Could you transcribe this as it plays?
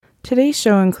Today's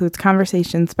show includes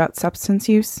conversations about substance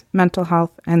use, mental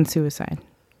health, and suicide.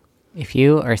 If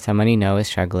you or someone you know is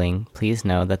struggling, please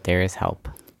know that there is help.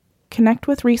 Connect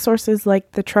with resources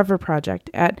like The Trevor Project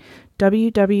at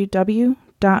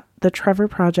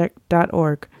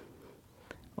www.thetrevorproject.org.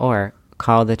 Or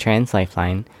call the Trans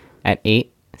Lifeline at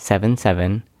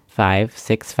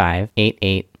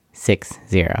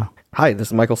 877-565-8860. Hi, this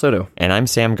is Michael Soto. And I'm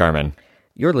Sam Garman.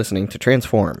 You're listening to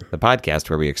Transform, The podcast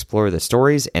where we explore the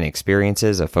stories and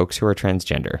experiences of folks who are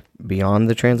transgender. Beyond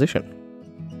the Transition.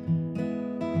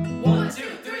 1, 2,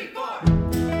 3, 4.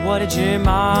 What did your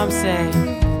mom say?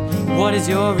 What is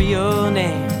your real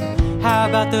name? How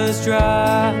about those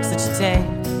drugs that you take?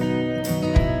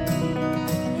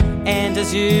 And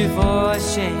does your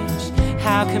voice change?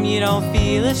 How come you don't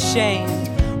feel ashamed?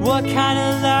 What kind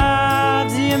of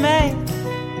love do you make?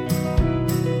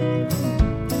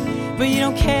 But you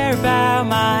don't care about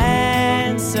my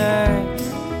answers.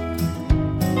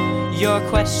 Your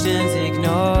questions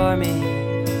ignore me.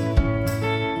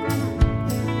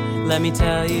 Let me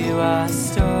tell you a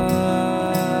story.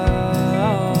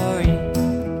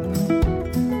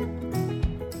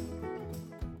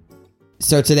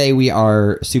 So today we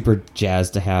are super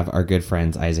jazzed to have our good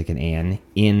friends Isaac and Anne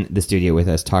in the studio with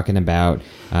us talking about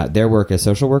their work as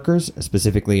social workers,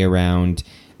 specifically around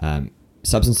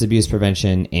substance abuse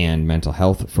prevention and mental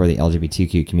health for the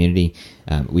LGBTQ community.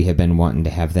 We have been wanting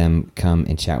to have them come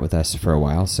and chat with us for a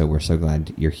while, so we're so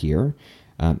glad you're here.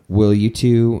 Will you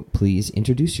two please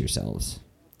introduce yourselves?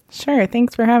 Sure.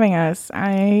 Thanks for having us.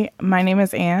 My name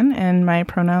is Anne, and my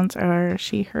pronouns are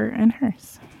she, her, and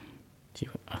hers.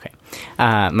 Okay.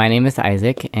 My name is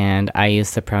Isaac, and I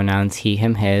use the pronouns he,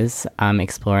 him, his,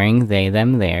 exploring they,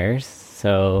 them, theirs,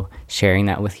 so sharing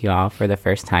that with you all for the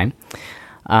first time.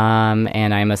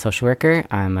 And I'm a social worker.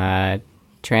 I'm a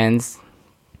trans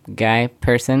guy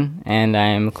person, and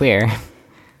I'm queer.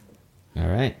 All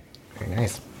right. Very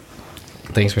nice.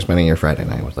 Thanks for spending your Friday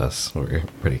night with us. We're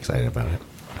pretty excited about it.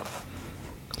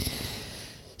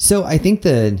 So I think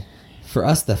for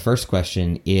us, the first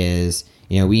question is,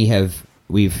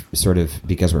 we've sort of,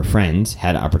 because we're friends,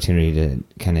 had an opportunity to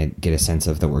kind of get a sense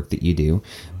of the work that you do.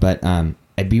 But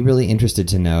I'd be really interested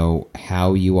to know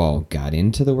how you all got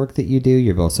into the work that you do.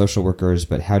 You're both social workers,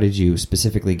 but how did you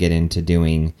specifically get into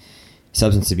doing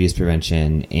substance abuse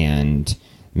prevention and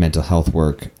mental health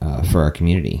work for our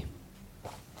community?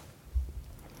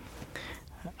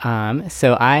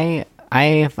 So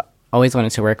I've always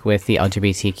wanted to work with the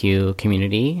LGBTQ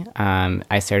community.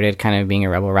 I started kind of being a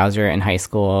rebel rouser in high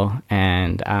school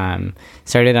and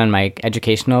started on my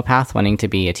educational path wanting to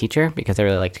be a teacher because I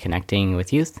really liked connecting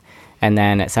with youth. And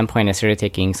then at some point I started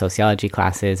taking sociology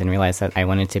classes and realized that I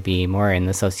wanted to be more in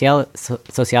the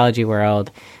sociology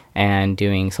world and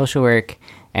doing social work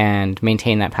and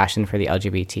maintain that passion for the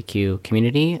LGBTQ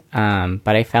community.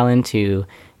 But I fell into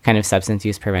kind of substance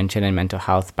use prevention and mental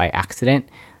health by accident.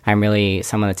 I'm really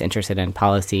someone that's interested in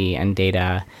policy and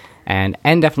data and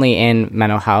definitely in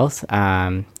mental health.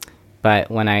 But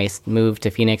when I moved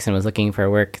to Phoenix and was looking for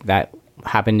work, that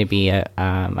happened to be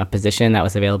a position that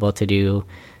was available to do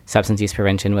substance use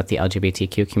prevention with the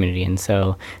LGBTQ community. And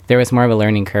so there was more of a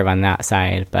learning curve on that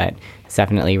side, but it's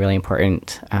definitely really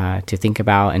important to think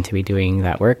about and to be doing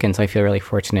that work. And so I feel really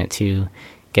fortunate to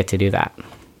get to do that.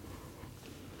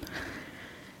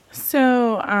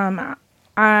 So,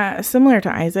 similar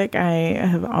to Isaac, I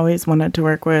have always wanted to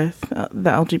work with the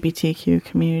LGBTQ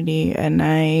community, and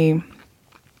I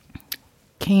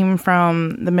came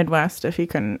from the Midwest, if you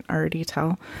couldn't already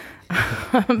tell.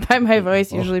 By my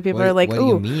voice, usually people are like, what do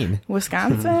you mean?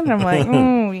 Wisconsin? I'm like,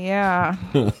 oh, yeah.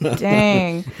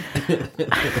 Dang.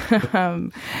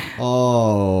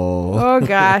 Oh,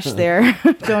 gosh, there.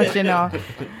 Don't you know?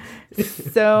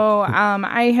 So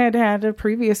I had a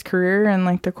previous career in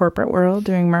like the corporate world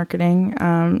doing marketing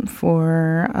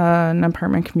for an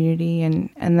apartment community. And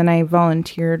then I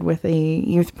volunteered with a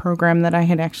youth program that I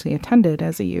had actually attended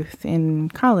as a youth in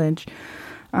college.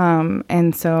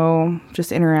 And so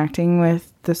just interacting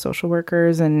with the social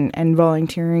workers and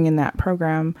volunteering in that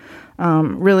program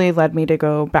really led me to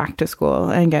go back to school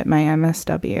and get my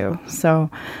MSW. So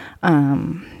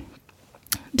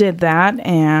did that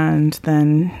and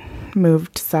then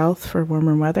moved south for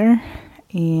warmer weather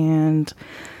and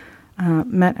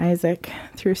met Isaac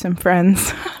through some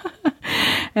friends.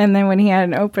 And then when he had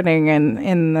an opening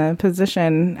in the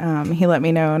position, he let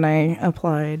me know and I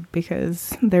applied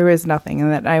because there was nothing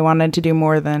and that I wanted to do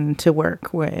more than to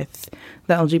work with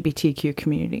the LGBTQ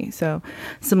community. So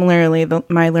similarly,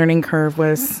 my learning curve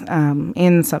was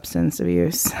in substance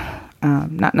abuse,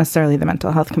 not necessarily the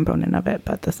mental health component of it,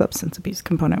 but the substance abuse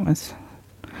component was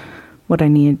what I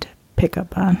needed to pick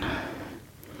up on.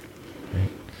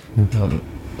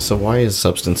 So why is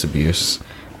substance abuse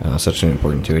such an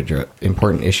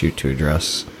important issue to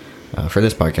address for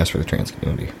this podcast for the trans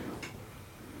community?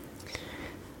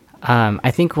 I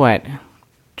think what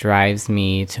drives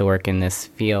me to work in this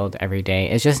field every day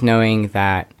is just knowing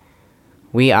that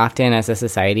we often as a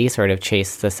society sort of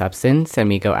chase the substance, and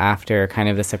we go after kind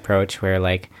of this approach where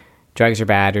like drugs are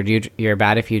bad, or you're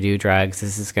bad if you do drugs,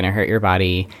 this is going to hurt your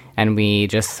body, and we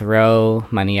just throw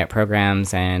money at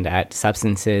programs and at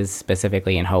substances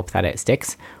specifically in hope that it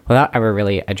sticks without ever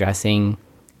really addressing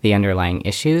the underlying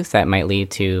issues that might lead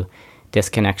to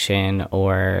disconnection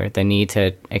or the need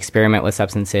to experiment with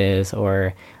substances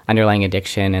or underlying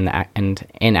addiction and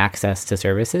inaccess to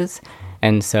services.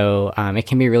 And so it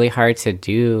can be really hard to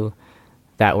do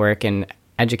that work and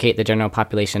educate the general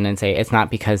population and say it's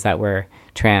not because that we're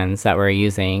trans that we're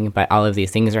using, but all of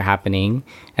these things are happening,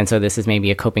 and so this is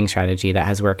maybe a coping strategy that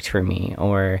has worked for me,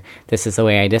 or this is the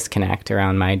way I disconnect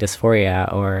around my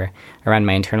dysphoria or around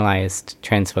my internalized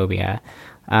transphobia.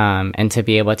 And to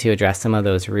be able to address some of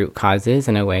those root causes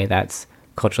in a way that's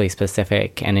culturally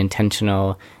specific and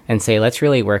intentional, and say let's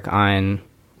really work on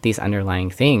these underlying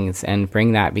things and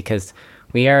bring that, because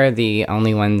we are the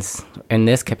only ones in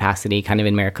this capacity kind of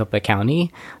in Maricopa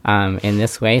County in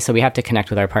this way. So we have to connect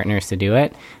with our partners to do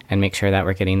it and make sure that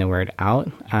we're getting the word out.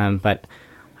 But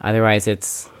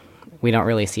otherwise we don't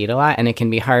really see it a lot. And it can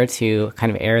be hard to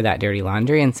kind of air that dirty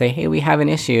laundry and say, hey, we have an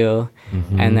issue.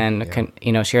 And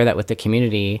then, share that with the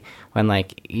community when I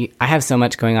have so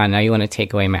much going on. Now you want to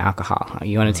take away my alcohol.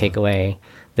 You want to take away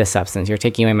this substance. You're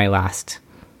taking away my last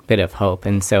bit of hope.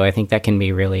 And so I think that can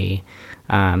be really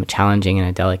challenging and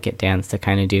a delicate dance to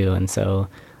kind of do. And so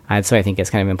I think it's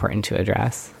kind of important to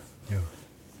address.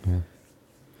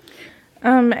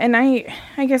 And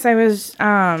I guess I was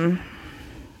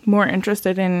more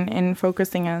interested in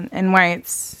focusing on and why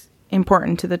it's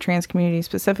important to the trans community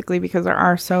specifically, because there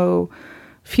are so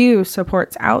few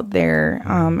supports out there.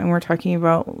 And we're talking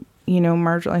about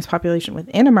marginalized population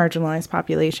within a marginalized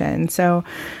population. So,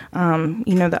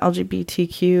 the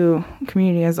LGBTQ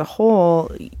community as a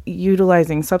whole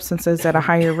utilizing substances at a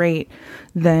higher rate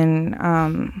than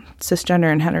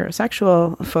cisgender and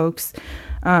heterosexual folks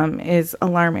is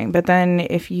alarming. But then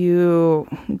if you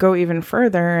go even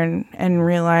further and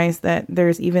realize that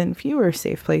there's even fewer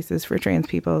safe places for trans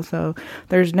people. So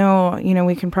there's no,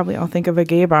 we can probably all think of a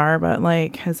gay bar, but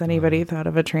has anybody thought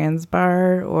of a trans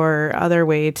bar or other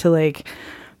way to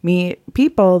meet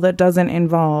people that doesn't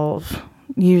involve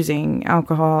using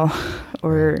alcohol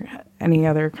or any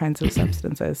other kinds of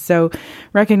substances? So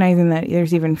recognizing that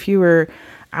there's even fewer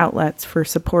outlets for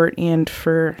support and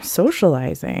for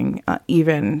socializing,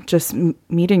 even just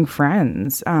meeting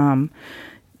friends,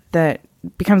 that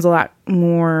becomes a lot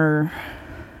more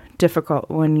difficult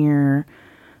when you're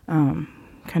kind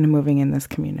of moving in this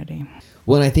community.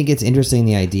 Well, and I think it's interesting,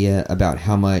 the idea about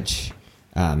how much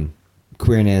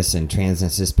queerness and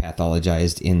transness is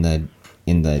pathologized in the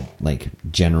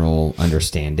general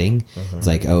understanding. It's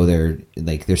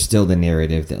there's still the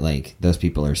narrative that those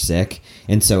people are sick,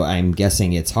 and so I'm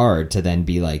guessing it's hard to then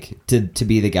be to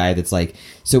be the guy that's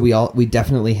so we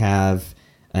definitely have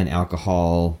an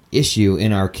alcohol issue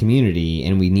in our community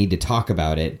and we need to talk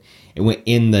about it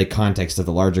in the context of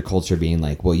the larger culture being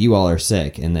well, you all are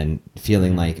sick, and then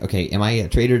feeling okay, am I a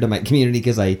traitor to my community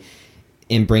because I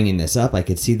am bringing this up? I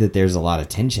could see that there's a lot of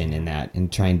tension in that,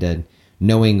 and trying to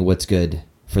knowing what's good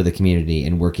for the community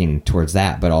and working towards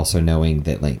that, but also knowing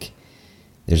that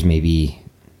there's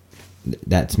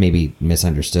that's maybe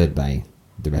misunderstood by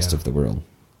the rest of the world.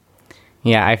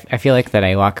 Yeah, I feel that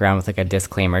I walk around with a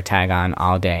disclaimer tag on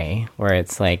all day, where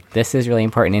it's this is really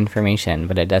important information,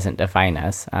 but it doesn't define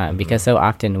us, because so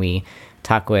often we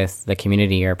talk with the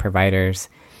community or providers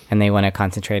and they want to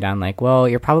concentrate on well,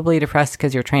 you're probably depressed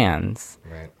because you're trans.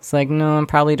 Right. It's no, I'm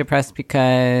probably depressed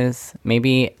because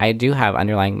maybe I do have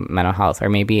underlying mental health, or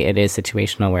maybe it is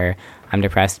situational where I'm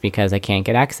depressed because I can't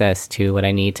get access to what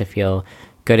I need to feel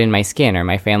good in my skin, or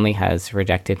my family has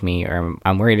rejected me, or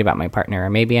I'm worried about my partner, or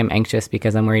maybe I'm anxious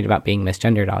because I'm worried about being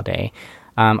misgendered all day.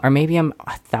 Or maybe I'm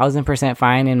 1,000%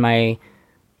 fine in my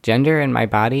gender and my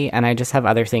body, and I just have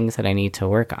other things that I need to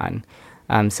work on.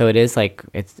 So it is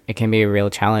it can be a real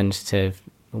challenge to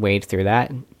wade through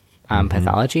that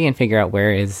pathology and figure out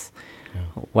where is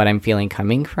what I'm feeling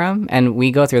coming from. And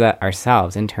we go through that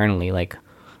ourselves internally.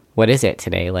 What is it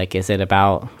today? Is it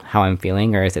about how I'm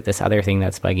feeling, or is it this other thing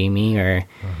that's bugging me, or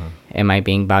am I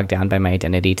being bogged down by my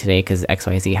identity today because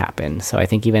XYZ happened? So I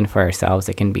think even for ourselves,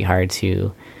 it can be hard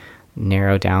to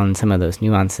narrow down some of those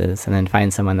nuances and then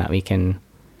find someone that we can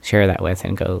share that with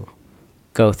and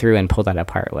go through and pull that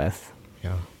apart with.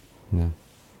 Yeah.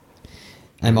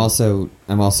 I'm also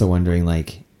wondering,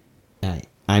 like,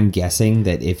 I'm guessing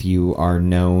that if you are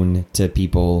known to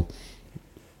people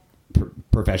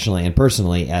professionally and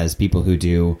personally as people who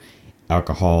do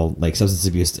alcohol, like substance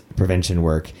abuse prevention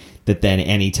work, that then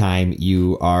anytime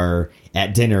you are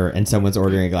at dinner and someone's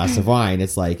ordering a glass of wine,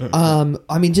 it's like,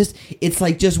 it's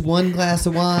like just one glass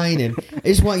of wine, and I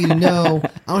just want you to know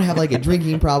I don't have like a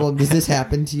drinking problem. Does this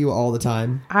happen to you all the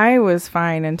time? I was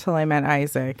fine until I met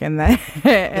Isaac, and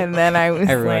then I was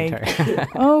like,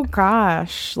 oh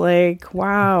gosh, like,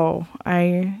 wow,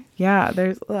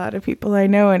 there's a lot of people I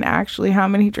know, and actually, how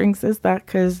many drinks is that?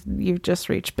 Because you've just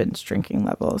reached binge drinking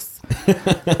levels,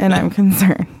 and I'm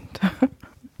concerned.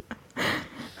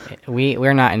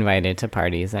 We're not invited to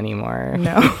parties anymore.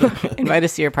 No. Invite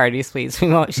us to your parties, please. We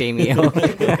won't shame you.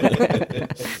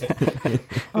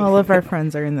 All of our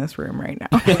friends are in this room right now.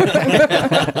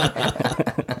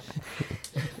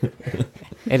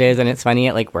 It is, and it's funny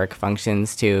at like work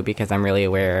functions too, because I'm really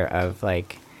aware of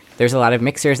like there's a lot of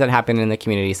mixers that happen in the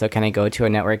community. So can I go to a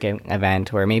networking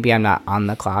event where maybe I'm not on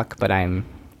the clock, but I'm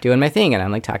doing my thing and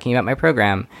I'm like talking about my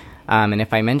program. And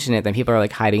if I mention it, then people are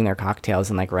like hiding their cocktails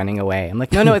and like running away. I'm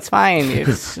like, no, it's fine.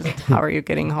 It's just, how are you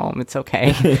getting home? It's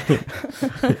okay.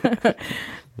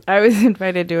 I was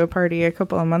invited to a party a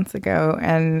couple of months ago,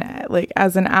 and like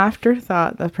as an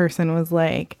afterthought, the person was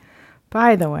like,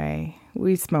 by the way,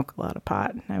 we smoke a lot of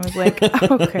pot. And I was like,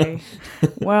 okay,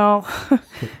 well,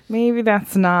 maybe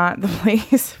that's not the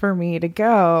place for me to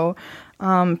go.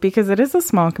 Because it is a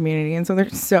small community, and so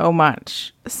there's so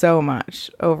much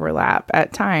overlap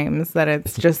at times that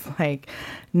it's just like,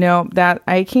 no, that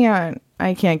I can't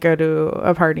go to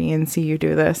a party and see you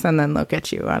do this and then look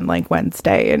at you on like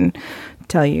Wednesday and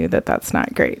tell you that that's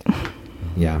not great.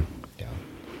 Yeah.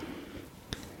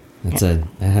 That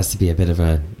has to be a bit of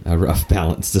a rough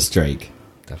balance to strike.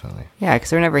 Definitely. Yeah,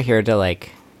 because we're never here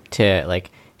to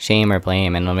shame or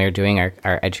blame, and when we're doing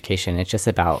our education, it's just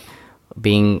about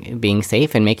being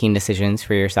safe and making decisions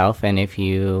for yourself. And if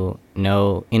you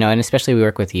know, and especially we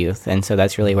work with youth, and so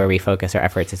that's really where we focus our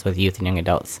efforts, is with youth and young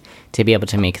adults, to be able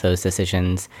to make those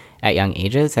decisions at young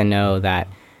ages and know that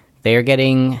they're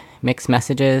getting mixed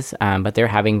messages, but they're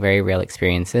having very real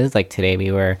experiences. Like today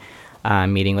we were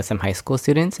meeting with some high school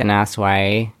students and asked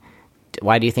why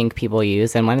do you think people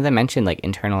use, and one of them mentioned like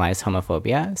internalized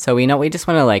homophobia. So we just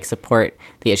want to like support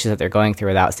the issues that they're going through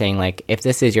without saying like, if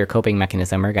this is your coping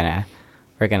mechanism, we're gonna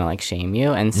like shame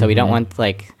you. And so we don't want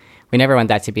we never want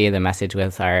that to be the message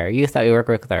with our youth that we work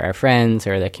with, or our friends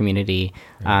or the community.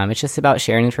 It's just about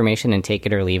sharing information and take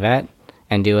it or leave it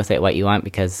and do with it what you want,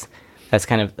 because that's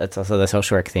also the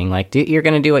social work thing. Like you're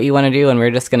going to do what you want to do, and we're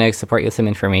just going to support you with some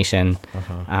information.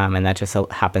 And that just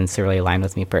happens to really align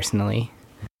with me personally.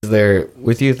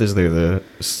 With youth, is there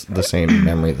the same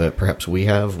memory that perhaps we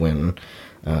have when,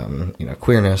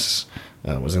 queerness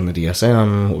was in the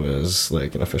DSM, was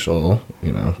like an official,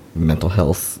 mental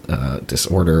health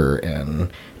disorder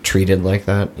and treated like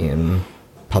that in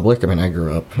public? I mean, I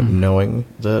grew up knowing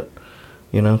that,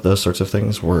 those sorts of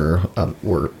things were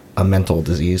a mental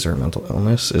disease or a mental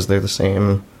illness. Is there the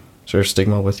same sort of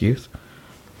stigma with youth?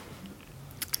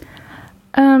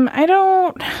 I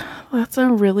don't. That's a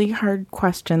really hard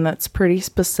question. That's pretty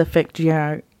specific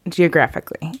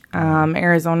geographically.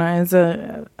 Arizona is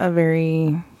a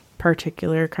very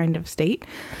particular kind of state.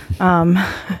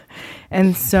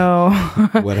 And so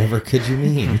whatever could you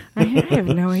mean? I have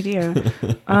no idea.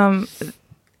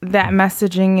 That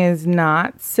messaging is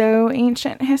not so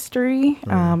ancient history.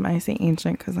 I say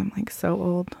ancient because I'm like so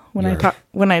old. When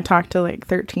I talk to like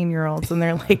 13-year-olds and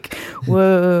they're like,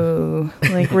 whoa,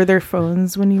 like were there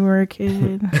phones when you were a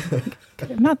kid? Like,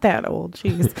 not that old,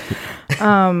 jeez.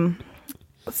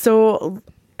 So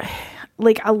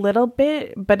like a little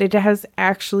bit, but it has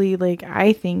actually, like,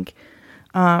 I think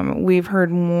we've heard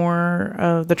more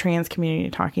of the trans community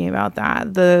talking about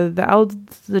that. The L's,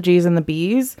 the G's, and the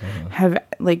B's have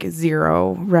like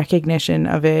zero recognition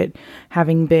of it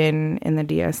having been in the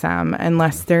DSM,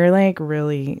 unless they're like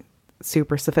really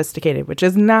super sophisticated, which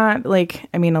is not like,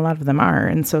 I mean, a lot of them are,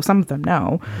 and so some of them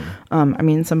know. I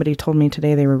mean, somebody told me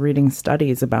today they were reading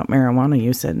studies about marijuana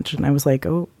usage, and I was like,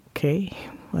 oh, okay.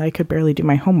 Well, I could barely do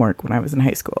my homework when I was in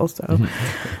high school. So,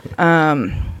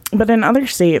 but in other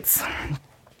states,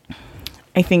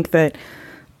 I think that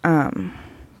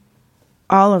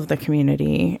all of the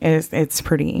community it's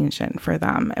pretty ancient for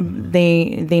them.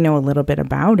 They know a little bit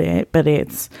about it, but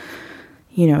it's,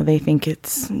 they think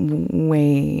it's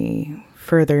way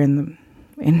further in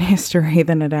history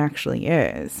than it actually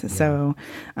is. So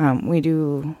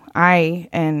I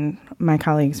and my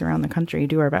colleagues around the country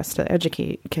do our best to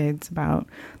educate kids about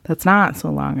that's not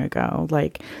so long ago.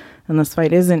 Like And this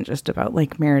fight isn't just about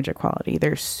like marriage equality.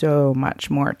 There's so much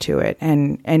more to it,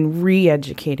 and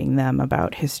re-educating them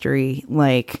about history,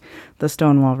 like the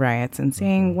Stonewall riots, and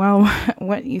saying, well,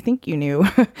 what you think you knew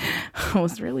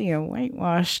was really a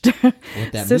whitewashed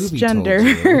cisgender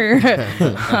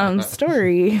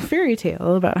story, fairy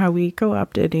tale about how we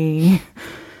co-opted a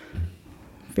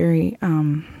very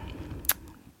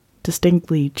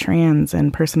distinctly trans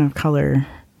and person of color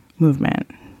movement.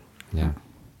 Yeah.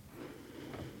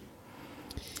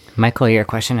 Michael, your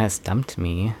question has stumped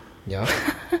me. Yeah.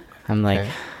 I'm like,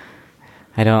 Okay.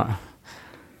 I don't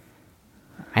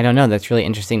know. That's really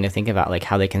interesting to think about, like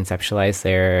how they conceptualize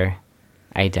their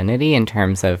identity in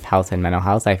terms of health and mental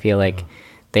health. I feel like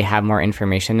they have more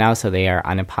information now, so they are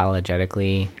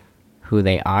unapologetically who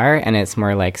they are, and it's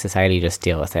more like society just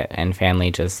deal with it and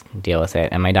family just deal with it,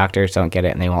 and my doctors don't get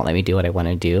it and they won't let me do what I want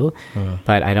to do.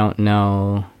 But I don't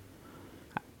know.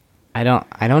 I don't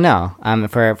know.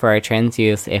 For our trans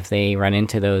youth, if they run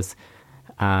into those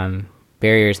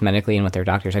barriers medically and with their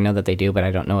doctors, I know that they do, but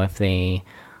I don't know if they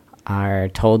are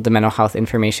told the mental health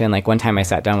information. Like one time I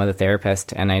sat down with a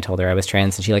therapist and I told her I was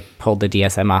trans, and she like pulled the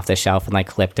DSM off the shelf and like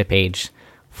flipped to page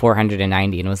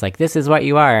 490 and was like, "This is what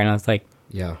you are." And I was like,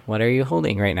 Yeah. "What are you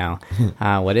holding right now?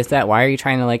 What is that? Why are you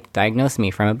trying to like diagnose me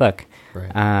from a book?"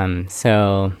 Right.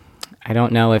 So I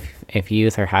don't know if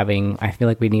youth are having, I feel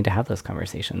like we need to have those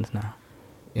conversations now.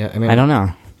 Yeah. I mean, I don't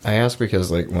know. I ask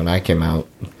because, like, when I came out,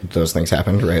 those things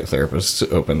happened, right?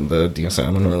 Therapists opened the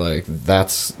DSM and were like,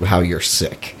 that's how you're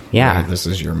sick. Yeah. Right? This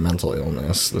is your mental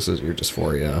illness. This is your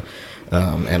dysphoria.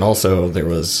 And also, there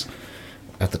was,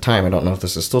 at the time, I don't know if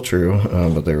this is still true,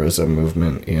 but there was a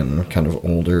movement in kind of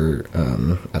older,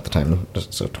 at the time,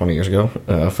 so 20 years ago,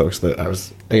 folks that I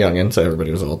was a youngin', so everybody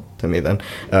was old to me then,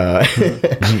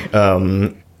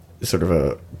 sort of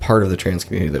a part of the trans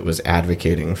community that was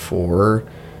advocating for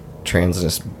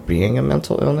transness being a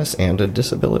mental illness and a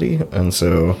disability. And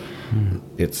so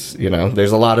it's, you know,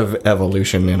 there's a lot of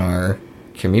evolution in our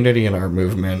community and our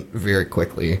movement very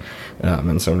quickly.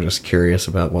 And so I'm just curious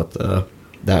about what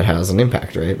that has an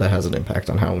impact, right? That has an impact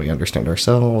on how we understand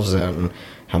ourselves and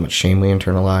how much shame we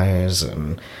internalize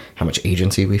and how much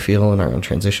agency we feel in our own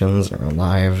transitions, in our own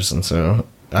lives. And so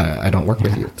I don't work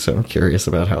with you, so I'm curious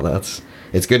about how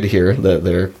it's good to hear that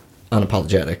they're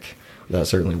unapologetic. That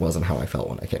certainly wasn't how I felt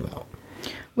when I came out.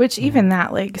 Which even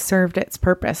that like served its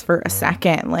purpose for a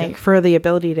second, like for the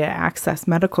ability to access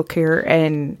medical care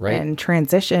and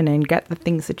transition and get the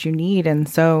things that you need. And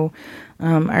so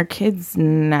our kids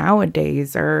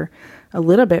nowadays are a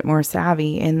little bit more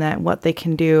savvy in that what they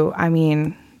can do. I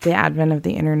mean, the advent of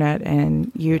the internet and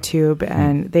YouTube,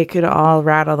 and they could all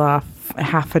rattle off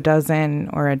half a dozen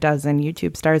or a dozen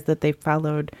YouTube stars that they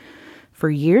followed for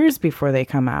years before they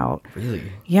come out. Really?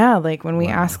 Yeah, like when we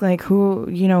ask like who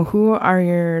are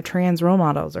your trans role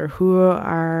models or who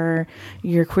are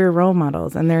your queer role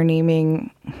models, and they're naming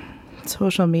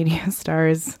social media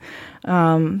stars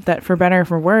that for better or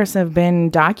for worse have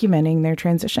been documenting their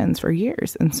transitions for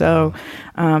years. And so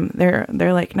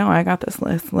they're like, no, I got this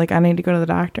list. Like I need to go to the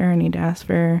doctor. I need to ask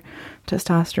for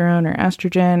testosterone or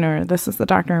estrogen, or this is the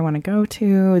doctor I want to go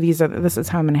to. This is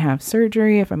how I'm going to have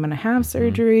surgery. If I'm going to have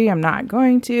surgery, I'm not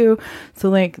going to.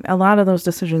 So like a lot of those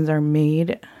decisions are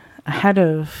made ahead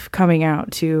of coming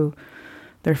out to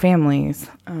their families.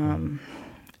 And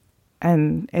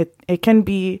it can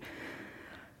be,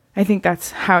 I think that's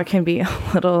how it can be a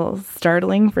little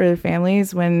startling for the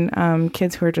families when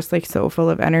kids who are just like so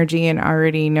full of energy and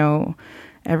already know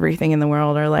everything in the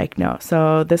world are like, no,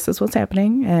 so this is what's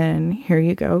happening and here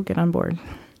you go, get on board.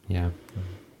 Yeah.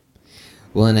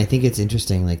 Well, and I think it's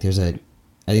interesting, like I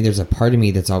think there's a part of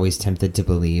me that's always tempted to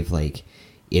believe like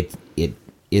it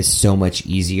is so much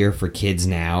easier for kids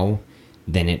now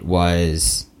than it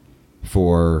was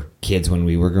for kids when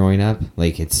we were growing up.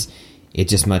 Like it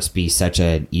just must be such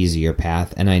an easier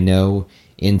path. And I know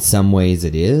in some ways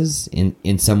it is,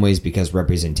 in some ways because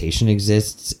representation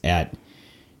exists at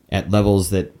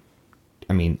levels that,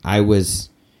 I mean, I was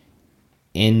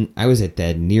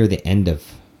at near the end of,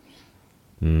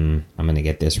 I'm going to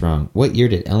get this wrong. What year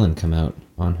did Ellen come out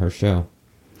on her show?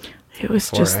 It was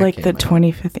Before just I like came the out.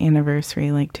 25th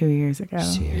anniversary, like 2 years ago.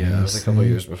 Yeah, it was a couple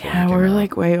years before. Yeah, I came we're out.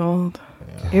 like way old.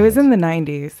 Yeah. It was in the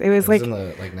 90s. It was like, in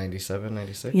the, like 97,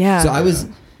 96? yeah. So I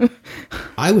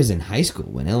was in high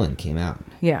school when Ellen came out.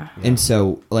 Yeah. And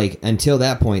so, like, until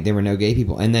that point, there were no gay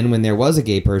people. And then when there was a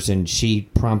gay person, she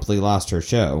promptly lost her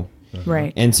show.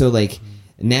 Right. And so, like,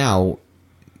 now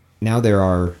there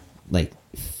are, like,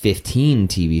 15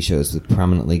 TV shows with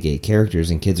prominently gay characters,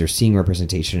 and kids are seeing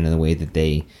representation in a way that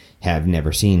they have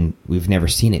never seen. We've never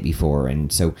seen it before.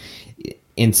 And so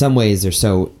in some ways it's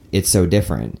so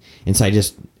different. And so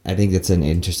I think that's an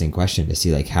interesting question to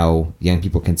see like how young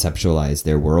people conceptualize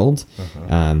their world.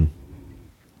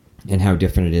 And how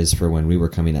different it is for when we were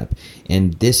coming up.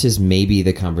 And this is maybe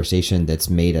the conversation that's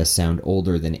made us sound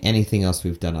older than anything else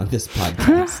we've done on this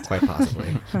podcast. Quite possibly.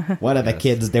 What are the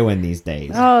kids doing these days?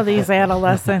 Oh, these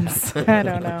adolescents. I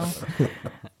don't know.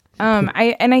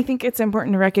 I think it's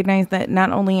important to recognize that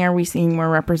not only are we seeing more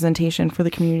representation for the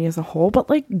community as a whole,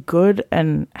 but like good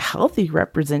and healthy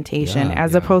representation,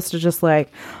 as opposed to just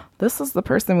like, this is the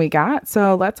person we got,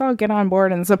 so let's all get on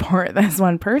board and support this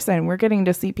one person. We're getting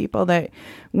to see people that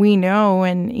we know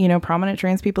and, you know, prominent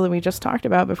trans people that we just talked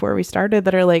about before we started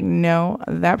that are like, no,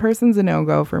 that person's a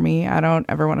no-go for me. I don't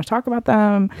ever want to talk about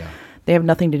them. Yeah. They have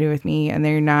nothing to do with me, and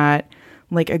they're not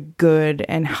like a good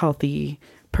and healthy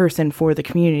person for the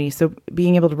community. So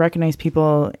being able to recognize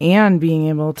people and being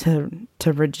able to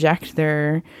reject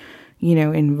their, you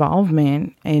know,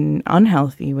 involvement in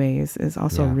unhealthy ways is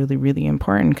also really, really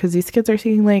important, because these kids are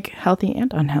seeing like healthy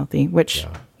and unhealthy, which,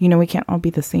 you know, we can't all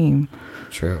be the same.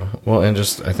 True. Well, and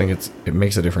just, I think it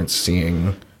makes a difference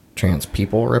seeing trans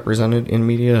people represented in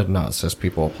media, not cis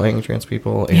people playing trans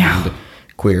people, and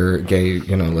queer, gay,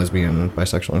 you know, lesbian,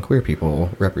 bisexual, and queer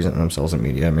people representing themselves in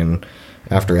media. I mean,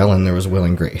 after Ellen, there was Will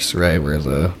and Grace, right, where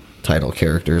the title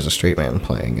character is a straight man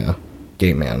playing a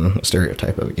gay man, a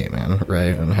stereotype of a gay man,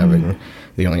 right? And having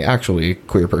the only actually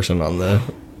queer person on the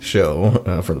show,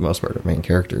 for the most part, the main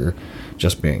character,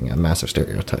 just being a massive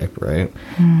stereotype, right?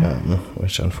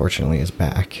 Which unfortunately is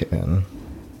back and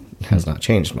has not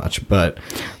changed much, but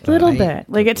little bit,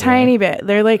 like a tiny bit.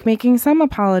 They're like making some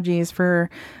apologies for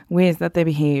ways that they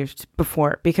behaved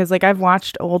before, because like I've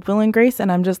watched old Will and Grace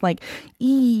and I'm just like,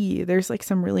 there's like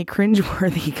some really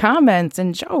cringeworthy comments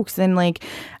and jokes, and like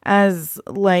as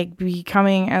like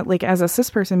becoming like as a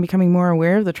cis person becoming more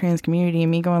aware of the trans community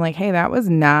and me going like, hey, that was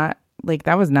not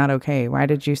okay. Why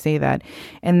did you say that?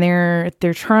 And they're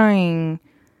trying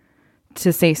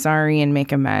to say sorry and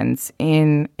make amends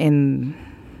in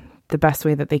the best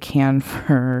way that they can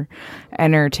for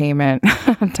entertainment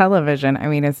television. I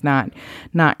mean, it's not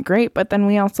great, but then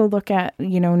we also look at,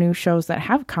 you know, new shows that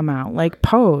have come out, like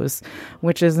Pose,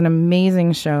 which is an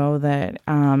amazing show that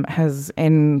has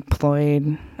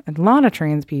employed a lot of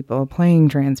trans people playing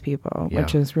trans people,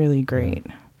 which is really great.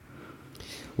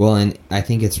 Well, and I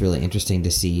think it's really interesting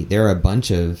to see there are a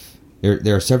bunch of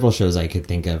there are several shows I could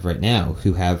think of right now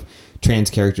who have trans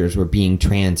characters where being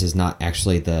trans is not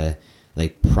actually the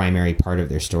like primary part of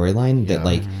their storyline, that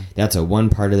like that's a one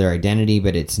part of their identity,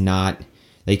 but it's not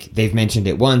like they've mentioned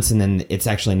it once and then it's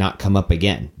actually not come up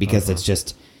again because it's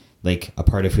just like a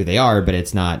part of who they are, but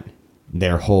it's not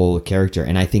their whole character.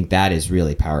 And I think that is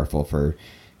really powerful for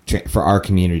our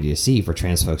community to see, for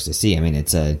trans folks to see. I mean,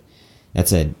 that's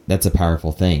a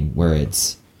powerful thing where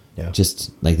it's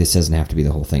just like, this doesn't have to be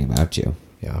the whole thing about you.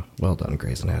 Yeah. Well done,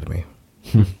 Grey's Anatomy.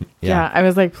 Yeah, I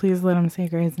was like, please let him say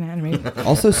Grey's Anatomy.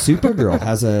 Also, Supergirl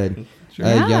has a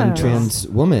young trans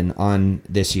woman on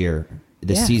this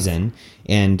season,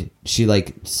 and she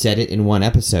like said it in one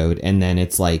episode, and then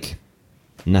it's like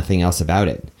nothing else about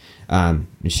it.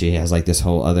 She has like this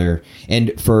whole other,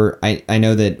 and I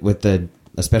know that with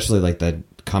especially like the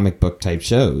comic book type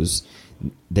shows,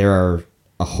 there are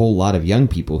a whole lot of young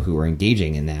people who are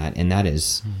engaging in that, and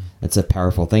that's a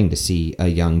powerful thing to see a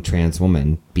young trans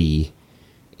woman be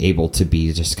able to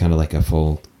be just kind of like a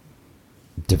full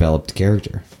developed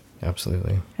character.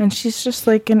 Absolutely. And she's just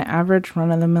like an average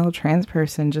run-of-the-mill trans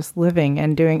person just living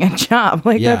and doing a job.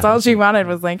 Like that's all she wanted,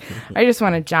 was like, I just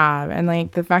want a job. And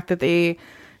like the fact that they,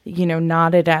 you know,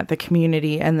 nodded at the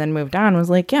community and then moved on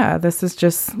was like, yeah, this is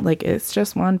just like, it's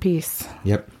just one piece.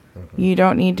 Yep. You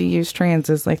don't need to use trans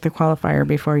as like the qualifier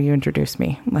before you introduce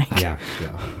me. Like, yeah.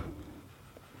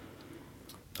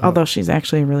 Although she's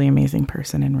actually a really amazing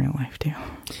person in real life too.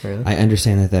 Really? I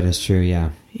understand that is true.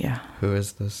 Yeah. Who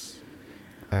is this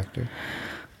actor?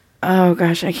 Oh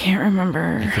gosh, I can't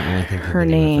remember her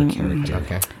name.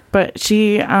 Okay. But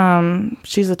she's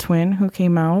a twin who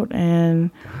came out, and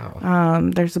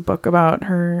there's a book about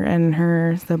her and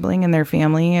her sibling and their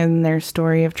family and their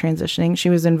story of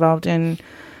transitioning.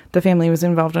 The family was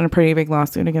involved in a pretty big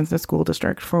lawsuit against the school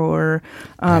district for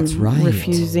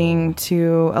refusing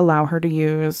to allow her to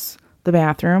use the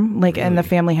bathroom. Like, and the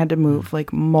family had to move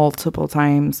like multiple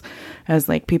times as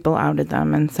like people outed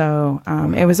them. And so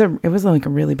it was like a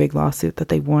really big lawsuit that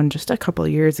they won just a couple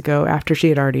of years ago after she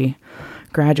had already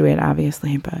graduated,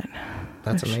 obviously. But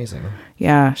that's amazing.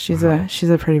 Yeah, she's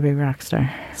a pretty big rock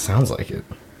star. Sounds like it.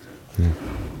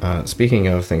 Speaking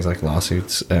of things like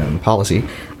lawsuits and policy,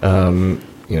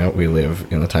 we live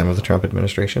in the time of the Trump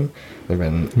administration. There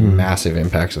have been massive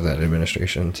impacts of that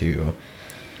administration to,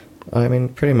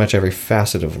 pretty much every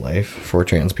facet of life for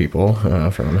trans people,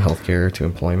 from healthcare to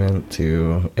employment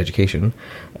to education.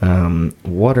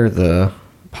 What are the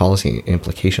policy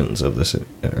implications of this,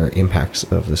 or impacts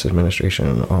of this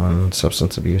administration on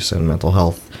substance abuse and mental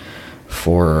health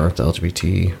for the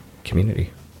LGBT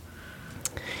community?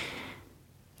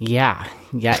 Yeah.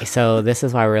 So this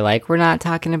is why we're not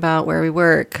talking about where we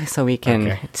work, so we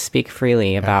can speak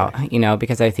freely about,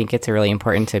 because I think it's really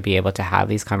important to be able to have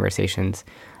these conversations.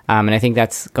 And I think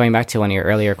that's going back to one of your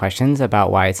earlier questions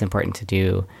about why it's important to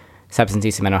do substance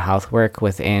use and mental health work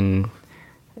within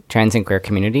trans and queer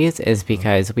communities, is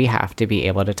because we have to be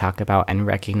able to talk about and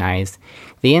recognize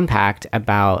the impact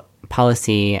about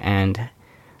policy and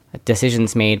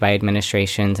decisions made by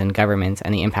administrations and governments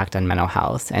and the impact on mental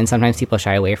health. And sometimes people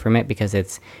shy away from it because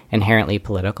it's inherently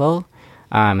political,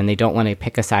 and they don't want to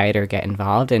pick a side or get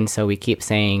involved. And so we keep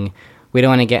saying, we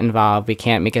don't want to get involved, we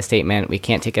can't make a statement, we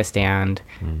can't take a stand.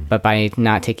 But by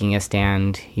not taking a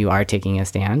stand, you are taking a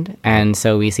stand. And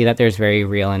so we see that there's very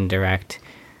real and direct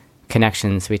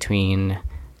connections between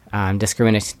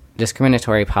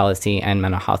discriminatory policy and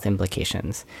mental health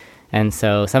implications. And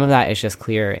so some of that is just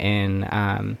clear in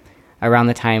around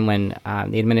the time when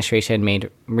the administration made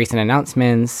recent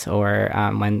announcements, or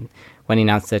when he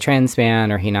announced the trans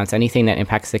ban, or he announced anything that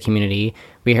impacts the community,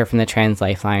 we hear from the Trans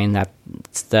Lifeline that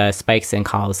the spikes in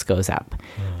calls goes up.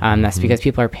 That's because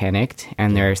people are panicked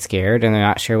and they're scared and they're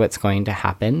not sure what's going to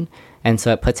happen. And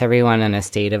so it puts everyone in a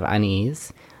state of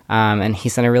unease. And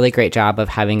he's done a really great job of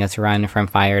having us run from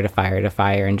fire to fire to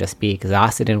fire and just be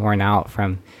exhausted and worn out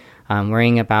from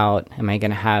worrying about, am I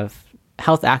going to have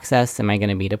health access? Am I going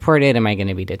to be deported? Am I going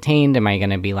to be detained? Am I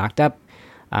going to be locked up?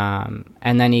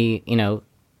 And then he,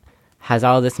 has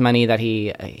all this money that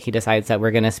he decides that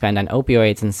we're going to spend on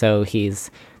opioids. And so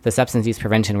he's the substance use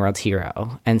prevention world's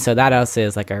hero. And so that also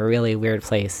is like a really weird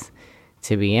place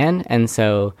to be in. And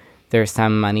so there's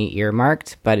some money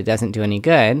earmarked, but it doesn't do any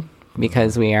good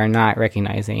because we are not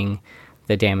recognizing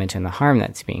the damage and the harm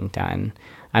that's being done.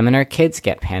 And our kids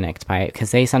get panicked by it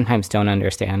because they sometimes don't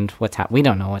understand what's happening. We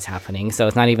don't know what's happening. So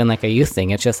it's not even like a youth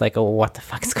thing. It's just like, oh, what the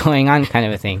fuck is going on kind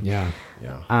of a thing. Yeah.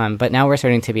 But now we're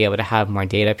starting to be able to have more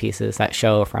data pieces that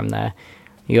show from the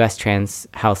U.S. Trans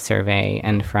Health Survey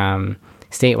and from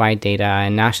statewide data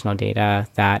and national data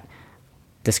that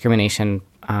discrimination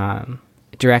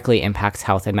directly impacts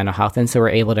health and mental health. And so we're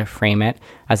able to frame it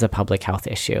as a public health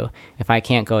issue. If I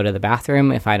can't go to the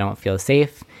bathroom, if I don't feel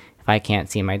safe, if I can't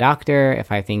see my doctor,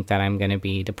 if I think that I'm going to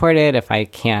be deported, if I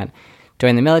can't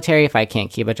join the military, if I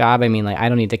can't keep a job, I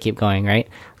don't need to keep going, right?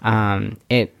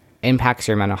 It impacts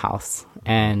your mental health.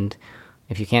 And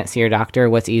if you can't see your doctor,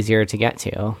 what's easier to get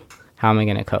to? How am I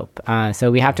going to cope?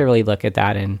 So we have to really look at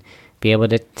that and be able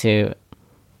to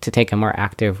take a more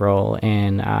active role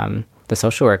in the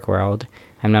social work world,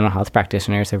 and mental health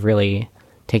practitioners have really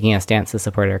taken a stance to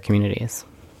support our communities.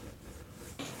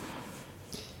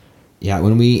 Yeah,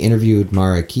 when we interviewed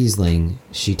Mara Kiesling,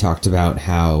 she talked about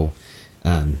how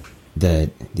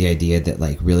the idea that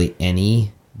like really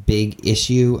any big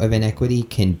issue of inequity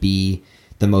can be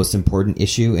the most important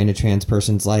issue in a trans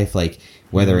person's life, like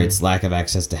whether it's lack of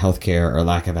access to healthcare or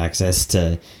lack of access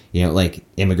to, like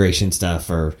immigration stuff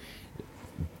or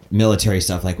military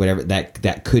stuff, like whatever,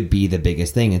 that could be the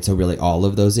biggest thing. And so really all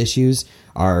of those issues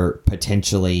are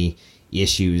potentially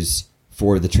issues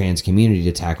for the trans community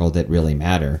to tackle that really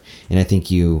matter. And I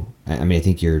think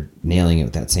you're nailing it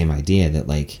with that same idea that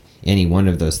like any one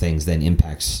of those things then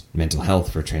impacts mental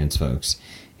health for trans folks,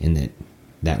 and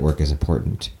that work is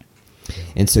important.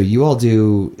 And so you all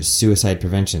do suicide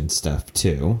prevention stuff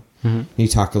too. Mm-hmm. Can you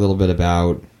talk a little bit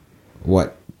about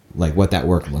what that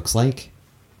work looks like?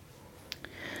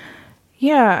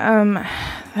 Yeah,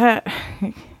 that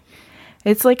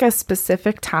it's like a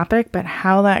specific topic, but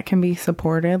how that can be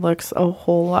supported looks a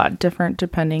whole lot different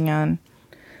depending on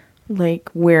like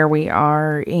where we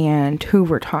are and who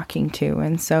we're talking to.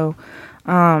 And so,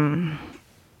 the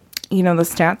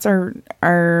stats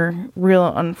are real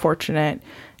unfortunate.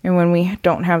 And when we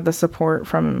don't have the support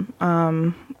from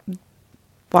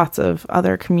lots of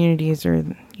other communities or,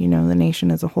 the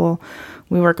nation as a whole,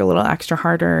 we work a little extra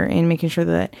harder in making sure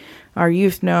that our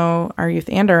youth and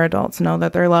our adults know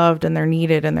that they're loved and they're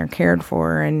needed and they're cared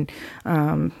for, and,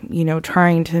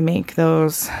 trying to make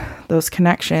those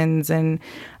connections and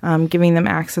giving them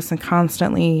access and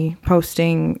constantly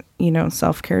posting,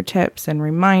 self-care tips and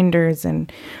reminders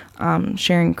and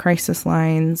sharing crisis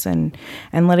lines and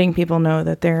letting people know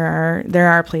that there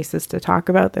are places to talk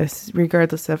about this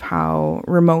regardless of how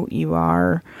remote you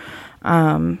are.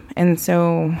 And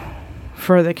so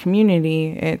for the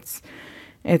community,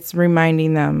 it's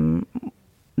reminding them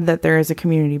that there is a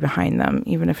community behind them,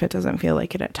 even if it doesn't feel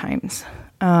like it at times.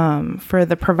 For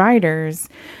the providers,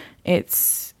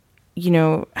 it's, a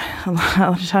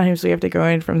lot of times we have to go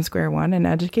in from square one and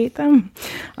educate them.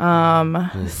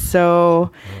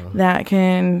 So that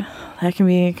can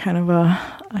be kind of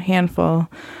a handful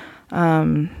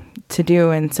to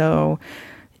do. And so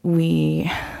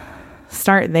we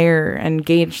start there and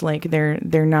gauge like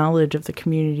their knowledge of the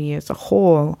community as a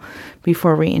whole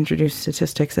before we introduce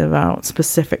statistics about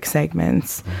specific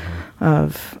segments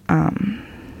of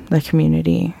the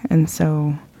community. And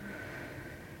so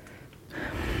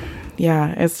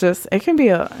yeah, it's just, it can be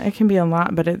a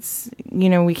lot, but it's,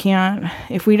 we can't,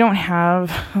 if we don't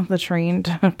have the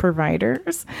trained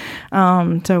providers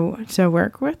to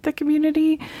work with the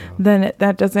community, then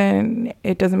it doesn't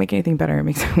make anything better. It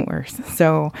makes it worse.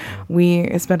 So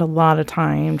we spend a lot of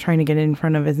time trying to get in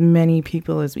front of as many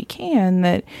people as we can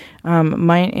that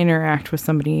might interact with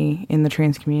somebody in the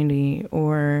trans community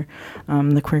or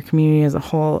the queer community as a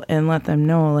whole, and let them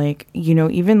know, like,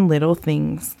 even little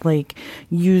things like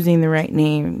using the right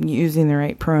name, using the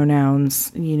right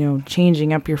pronouns,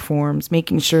 changing up your forms,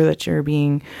 making sure that you're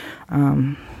being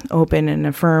open and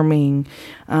affirming,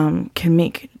 can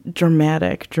make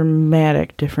dramatic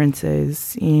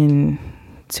differences in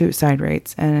suicide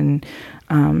rates and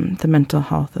the mental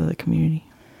health of the community.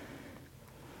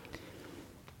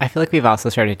 I feel like we've also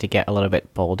started to get a little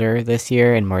bit bolder this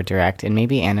year and more direct, and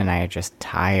maybe Ann and I are just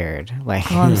tired.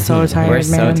 Like, I'm so tired, we're man.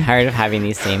 so tired of having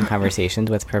these same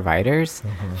conversations with providers,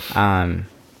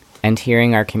 and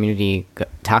hearing our community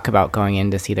talk about going in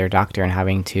to see their doctor and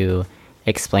having to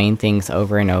explain things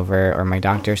over and over, or my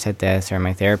doctor said this, or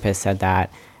my therapist said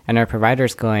that, and our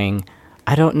providers going,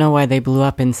 I don't know why they blew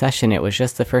up in session. It was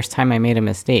just the first time I made a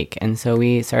mistake. And so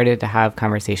we started to have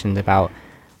conversations about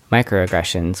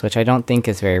microaggressions, which I don't think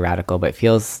is very radical, but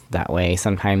feels that way.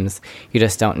 Sometimes you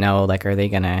just don't know, like, are they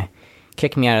going to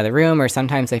kick me out of the room? Or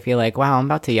sometimes I feel like, wow, I'm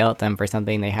about to yell at them for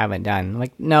something they haven't done.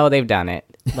 Like, no, they've done it.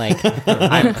 Like,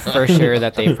 I'm for sure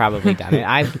that they've probably done it.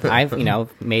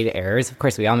 I've made errors. Of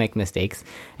course, we all make mistakes.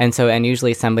 And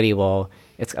usually somebody will,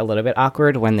 it's a little bit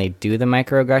awkward when they do the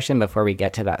microaggression before we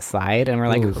get to that slide. And we're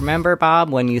like, remember, Bob,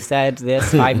 when you said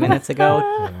this 5 minutes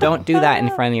ago? Don't do that in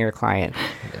front of your client.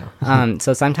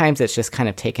 So sometimes it's just kind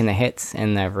of taking the hits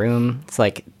in the room. It's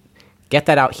like, get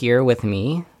that out here with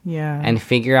me. Yeah. And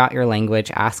figure out your language,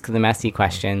 ask the messy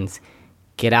questions,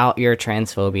 get out your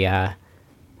transphobia,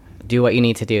 do what you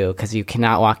need to do, because you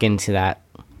cannot walk into that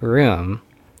room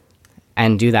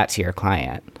and do that to your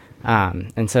client.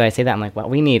 And so I say that, I'm like, well,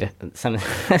 we need some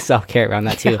self-care around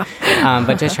that too.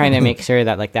 But just trying to make sure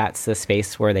that, like, that's the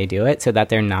space where they do it so that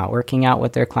they're not working out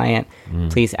with their client.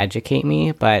 Please educate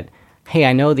me. But hey,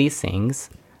 I know these things.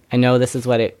 I know this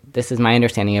is my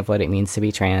understanding of what it means to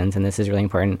be trans, and this is really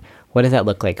important. What does that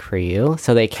look like for you?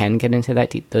 So they can get into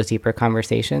those deeper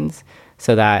conversations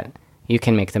so that you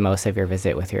can make the most of your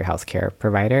visit with your healthcare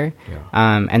provider.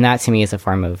 Yeah. And that to me is a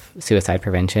form of suicide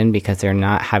prevention, because they're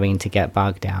not having to get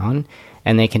bogged down,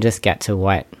 and they can just get to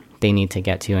what they need to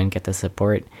get to and get the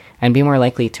support and be more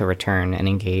likely to return and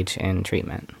engage in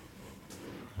treatment.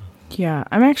 Yeah,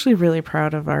 I'm actually really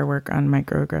proud of our work on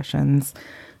microaggressions.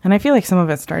 And I feel like some of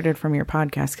it started from your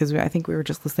podcast, because I think we were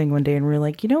just listening one day and we were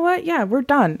like, you know what? Yeah, we're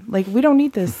done. Like, we don't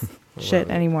need this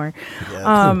shit anymore.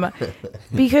 Yeah.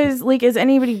 Because, like, as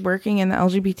anybody working in the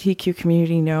LGBTQ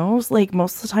community knows, like,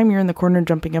 most of the time you're in the corner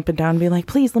jumping up and down and being like,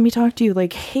 please, let me talk to you.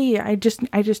 Like, hey, I just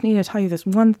need to tell you this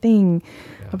one thing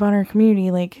about our community.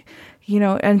 Like,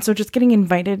 and so just getting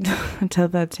invited to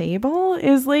the table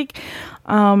is like,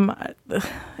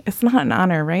 it's not an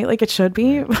honor, right? Like, it should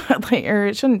be, but or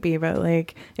it shouldn't be, but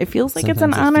like, it feels like it's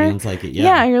an honor. Feels like it,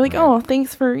 yeah. You're like, oh,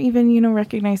 thanks for even,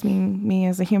 recognizing me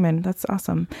as a human. That's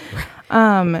awesome.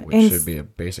 Which should be a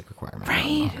basic requirement.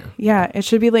 Right. Yeah. It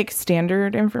should be like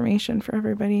standard information for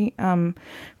everybody.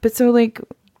 But so like,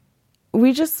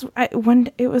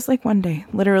 it was like one day,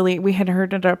 literally, we had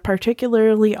heard a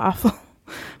particularly awful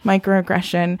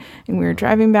microaggression, and we were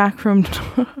driving back from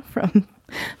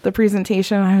the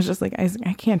presentation. I was just like,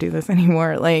 I can't do this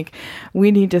anymore. Like,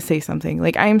 we need to say something.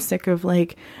 Like, I am sick of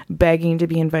like begging to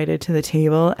be invited to the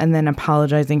table and then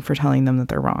apologizing for telling them that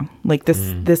they're wrong. Like,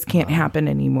 this can't happen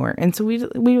anymore. And so we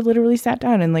literally sat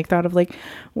down and like thought of like,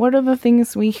 what are the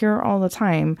things we hear all the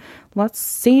time? Let's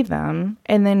say them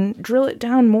and then drill it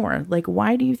down more. Like,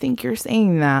 why do you think you're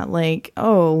saying that? Like,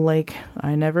 oh, like,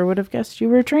 I never would have guessed you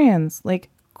were trans. Like,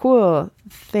 cool,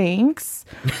 thanks.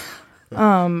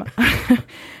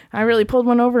 I really pulled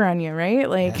one over on you, right?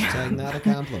 Like, Hashtag not a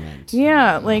compliment.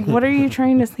 yeah, like, what are you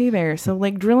trying to say there? So,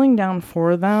 like, drilling down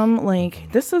for them,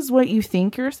 like, this is what you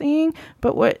think you're saying,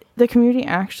 but what the community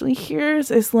actually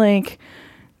hears is, like,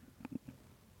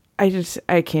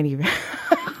 I can't even.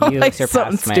 You like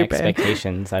surpassed my stupid.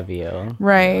 expectations of you.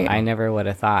 Right. I never would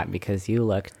have thought because you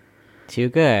look too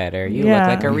good or you Yeah. look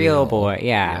like a real boy.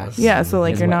 Yeah. Yes. Yeah, so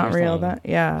like Is you're what not you're real. saying. That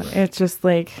yeah, it's just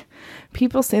like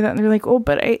people say that and they're like, oh,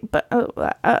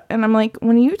 and I'm like,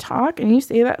 when you talk and you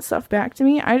say that stuff back to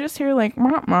me, I just hear like,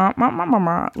 ma ma ma ma ma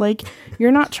ma. Like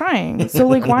you're not trying. So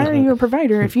like, why are you a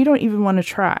provider if you don't even want to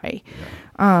try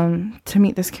to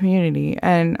meet this community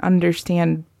and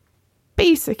understand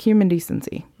basic human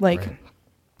decency? Like,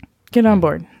 get on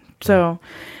board. So,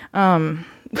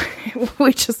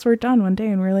 we just were done one day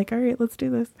and we were like, all right, let's do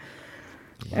this.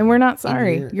 And we're not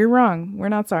sorry. You're wrong. We're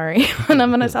not sorry. And I'm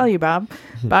going to tell you, Bob.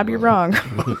 Bob, you're wrong.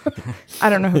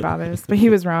 I don't know who Bob is, but he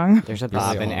was wrong. There's a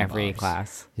Bob in all every Bobs.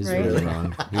 class. He's Right? really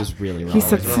wrong. He was really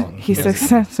wrong. He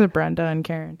said to Brenda and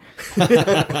Karen.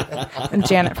 And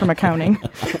Janet from accounting.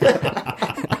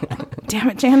 Damn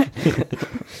it, Janet.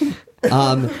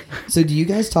 So do you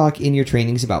guys talk in your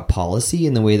trainings about policy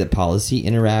and the way that policy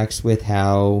interacts with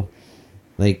how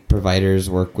like providers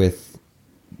work with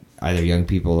either young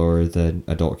people or the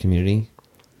adult community?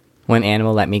 When Ann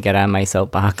will let me get on my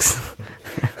soapbox.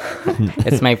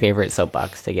 It's my favorite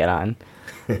soapbox to get on.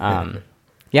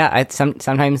 Yeah,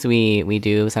 sometimes we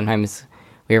do. Sometimes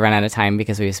we run out of time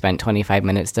because we've spent 25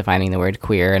 minutes defining the word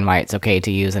queer and why it's okay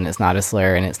to use and it's not a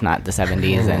slur and it's not the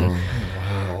 70s and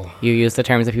you use the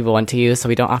terms that people want to use. So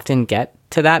we don't often get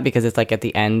to that because it's like at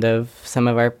the end of some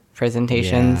of our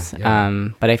presentations. Yeah.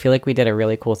 But I feel like we did a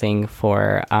really cool thing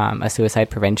for a suicide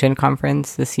prevention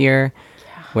conference this year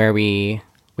where we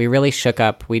really shook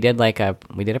up. We did a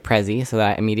Prezi, so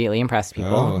that immediately impressed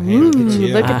people. Oh, hey, look at you.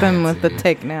 Look at them with the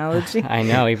technology. I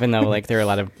know, even though like there were a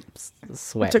lot of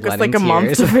sweat. It took us blood, like and a month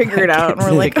tears. to figure it out. And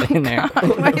we're like, Get oh in there.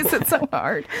 God, why is it so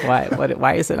hard?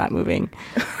 Why is it not moving?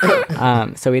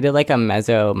 So we did like a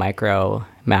meso, micro,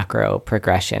 macro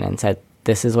progression and said,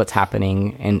 this is what's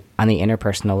happening on the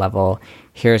interpersonal level.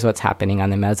 Here's what's happening on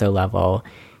the meso level.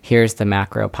 Here's the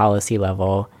macro policy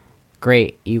level.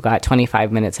 Great. You got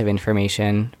 25 minutes of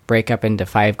information, break up into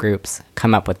 5 groups,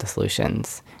 come up with the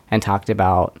solutions, and talked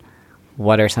about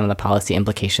what are some of the policy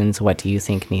implications? What do you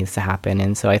think needs to happen?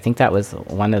 And so I think that was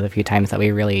one of the few times that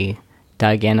we really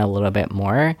dug in a little bit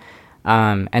more.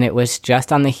 And it was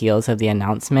just on the heels of the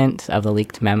announcement of the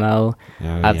leaked memo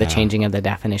of the changing of the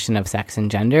definition of sex and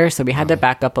gender. So we had to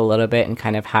back up a little bit and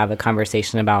kind of have a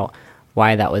conversation about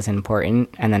why that was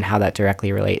important and then how that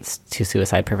directly relates to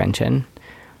suicide prevention.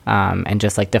 And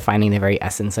just like defining the very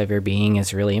essence of your being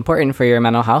is really important for your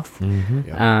mental health.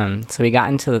 So we got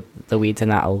into the weeds in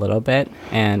that a little bit,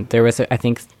 and there was, I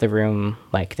think the room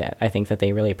liked it. I think that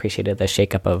they really appreciated the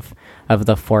shakeup of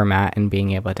the format and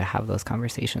being able to have those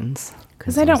conversations.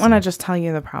 Because I don't want to just tell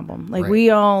you the problem. Like, Right. we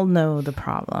all know the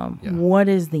problem. Yeah. What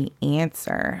is the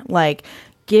answer? Like,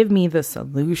 give me the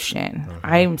solution.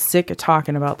 I'm sick of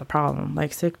talking about the problem,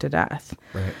 like sick to death.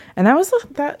 Right. And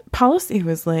that policy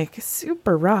was like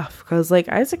super rough because like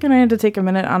Isaac and I had to take a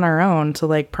minute on our own to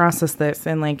like process this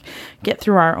and like get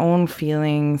through our own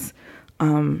feelings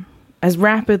as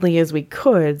rapidly as we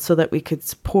could so that we could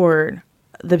support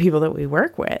the people that we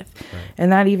work with. Right.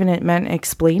 And that even it meant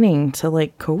explaining to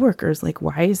like coworkers, like,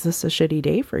 why is this a shitty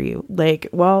day for you? Like,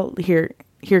 well, here,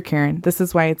 Karen, this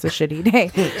is why it's a shitty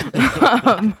day.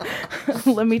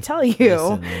 Let me tell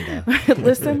you.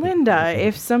 Listen, Linda,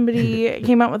 if somebody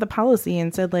came out with a policy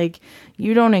and said, like,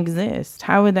 you don't exist,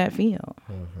 how would that feel?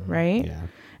 Right? Yeah.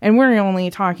 And we're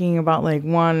only talking about, like,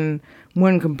 one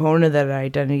component of that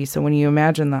identity. So when you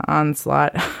imagine the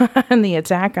onslaught and the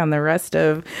attack on the rest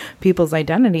of people's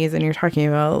identities, and you're talking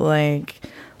about, like,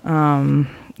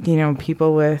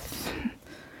 people with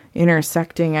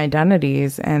intersecting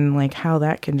identities and like how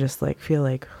that can just like feel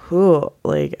like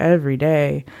like every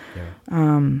day.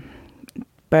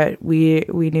 But we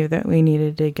knew that we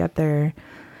needed to get there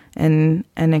and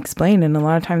explain, and a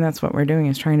lot of time that's what we're doing,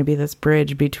 is trying to be this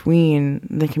bridge between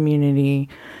the community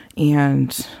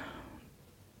and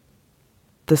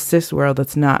the cis world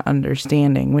that's not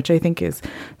understanding, which I think is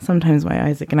sometimes why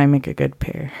Isaac and I make a good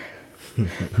pair.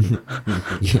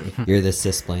 You're the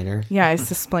cis-plainer? Yeah, I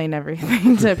explain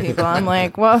everything to people. I'm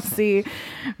like, well, see,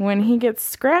 when he gets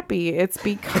scrappy, it's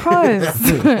because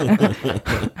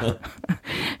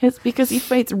he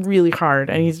fights really hard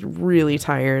and he's really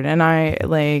tired. And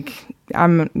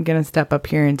I'm gonna step up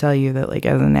here and tell you that, like,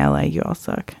 as an ally, you all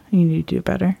suck. You need to do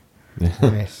better.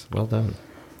 Nice. Well done.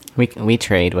 We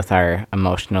trade with our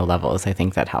emotional levels. I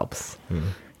think that helps.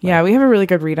 Yeah, we have a really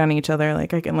good read on each other.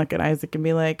 Like, I can look at Isaac and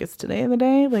be like, "Is today the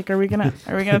day? Like, are we gonna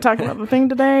talk about the thing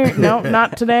today? No,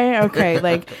 not today. Okay."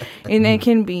 Like, and it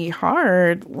can be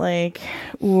hard, like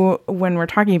when we're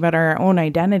talking about our own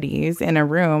identities in a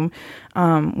room,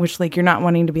 which like you're not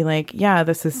wanting to be like, "Yeah,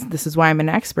 this is why I'm an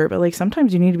expert," but like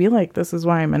sometimes you need to be like, "This is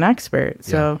why I'm an expert."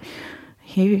 So.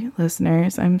 Hey,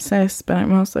 listeners, I'm cis, but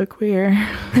I'm also queer.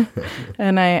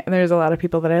 And there's a lot of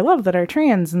people that I love that are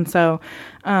trans. And so,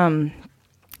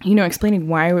 explaining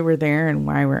why we were there and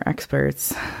why we're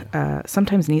experts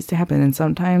sometimes needs to happen. And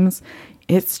sometimes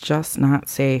it's just not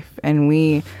safe. And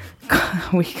we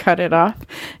cut it off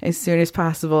as soon as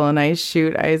possible. And I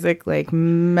shoot Isaac like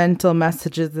mental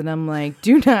messages. And I'm like,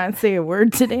 do not say a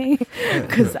word today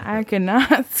because I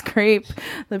cannot scrape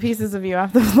the pieces of you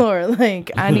off the floor.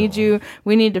 Like, I need you.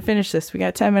 We need to finish this. We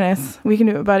got 10 minutes. We can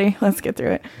do it, buddy. Let's get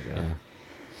through it.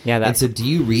 Yeah. And so do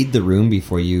you read the room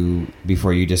before you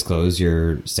disclose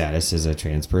your status as a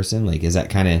trans person? Like, is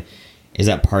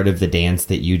that part of the dance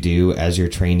that you do as you're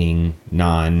training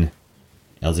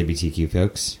non-LGBTQ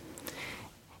folks?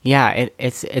 Yeah,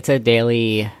 it's a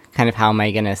daily kind of how am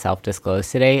I going to self-disclose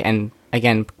today? And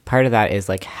again, part of that is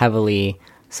like heavily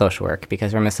social work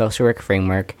because from a social work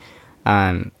framework,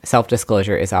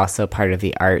 self-disclosure is also part of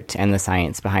the art and the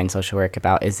science behind social work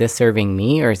about is this serving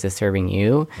me or is this serving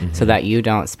you so that you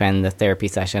don't spend the therapy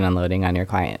session unloading on your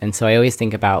client. And so I always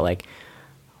think about like,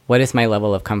 what is my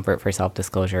level of comfort for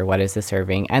self-disclosure? What is this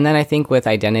serving? And then I think with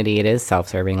identity, it is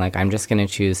self-serving. Like I'm just going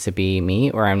to choose to be me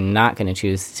or I'm not going to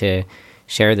choose to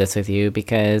share this with you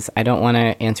because I don't want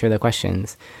to answer the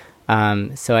questions.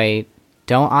 So I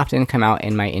don't often come out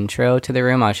in my intro to the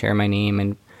room. I'll share my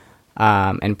name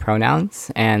and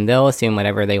pronouns, and they'll assume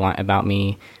whatever they want about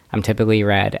me. I'm typically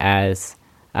read as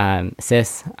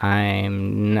cis.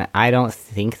 I don't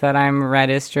think that I'm read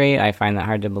as straight. I find that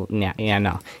hard to believe. Yeah,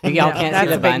 no. Y'all can't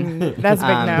see the bun. That's a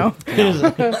big no.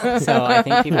 No. So I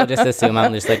think people just assume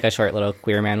I'm just like a short little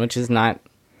queer man, which is not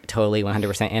totally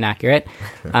 100% inaccurate.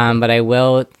 But I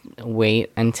will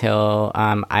wait until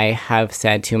I have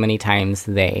said too many times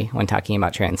they when talking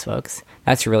about trans folks.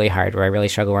 That's really hard, where I really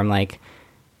struggle, where I'm like,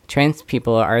 trans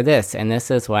people are this, and this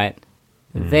is what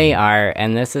they are,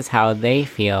 and this is how they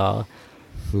feel.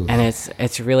 Oof. And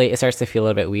it's really, it starts to feel a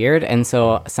little bit weird. And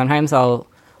so sometimes I'll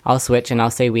switch and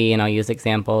I'll say we and I'll use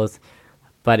examples,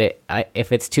 but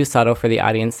if it's too subtle for the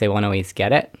audience, they won't always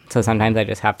get it. So sometimes I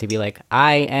just have to be like,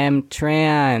 I am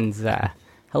trans.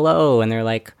 Hello. And they're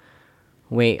like,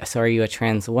 wait, so are you a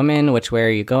trans woman? Which way are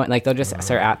you going? Like, they'll just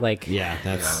start at like... Yeah,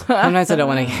 that's... Sometimes I don't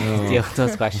want to deal with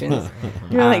those questions.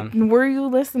 You're like, were you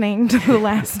listening to the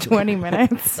last 20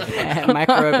 minutes?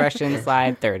 Microaggression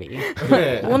slide 30.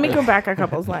 Let me go back a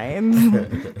couple slides.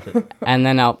 And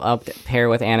then I'll pair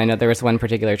with Anne. I know there was one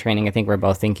particular training I think we're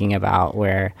both thinking about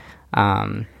where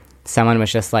someone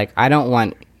was just like, I don't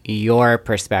want your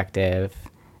perspective.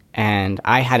 And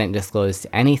I hadn't disclosed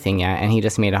anything yet, and he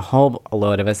just made a whole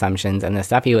load of assumptions, and the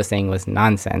stuff he was saying was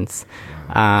nonsense.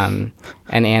 And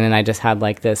Anne and I just had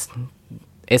like this,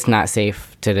 it's not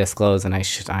safe to disclose, and I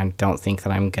don't think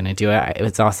that I'm going to do it.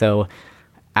 It's also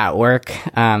at work,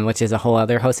 which is a whole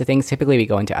other host of things. Typically, we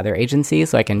go into other agencies,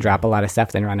 so I can drop a lot of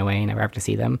stuff, then run away and never have to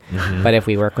see them. Mm-hmm. But if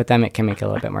we work with them, it can make it a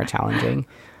little bit more challenging.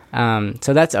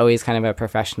 So that's always kind of a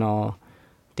professional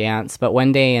dance. But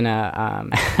one day in a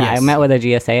I met with a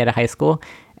GSA at a high school,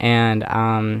 and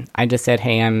I just said,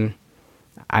 hey, I'm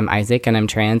Isaac and I'm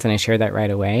trans, and I shared that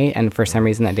right away. And for some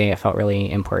reason that day it felt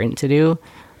really important to do.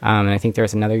 And I think there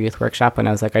was another youth workshop when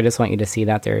I was like, I just want you to see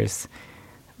that there's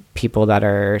people that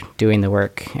are doing the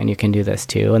work and you can do this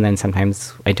too. And then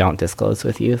sometimes I don't disclose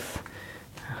with youth.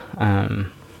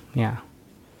 Yeah,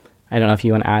 I don't know if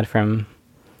you want to add from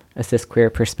a cis queer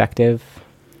perspective.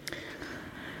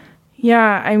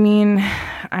 Yeah, I mean,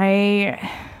 I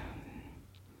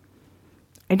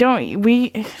don't,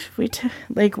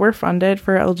 we're funded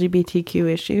for LGBTQ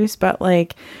issues, but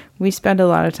like we spend a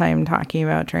lot of time talking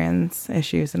about trans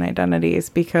issues and identities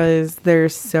because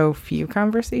there's so few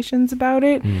conversations about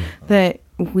it that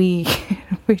we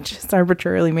just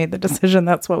arbitrarily made the decision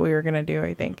that's what we were going to do,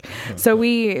 I think. So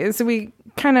we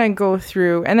kind of go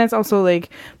through, and that's also like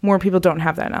more people don't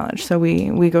have that knowledge. So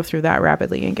we go through that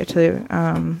rapidly and get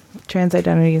to trans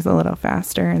identities a little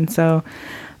faster. And so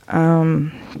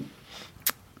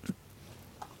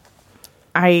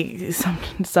I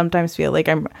sometimes feel like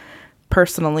I'm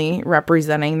personally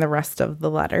representing the rest of the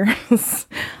letters,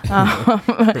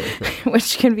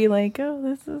 which can be like, oh,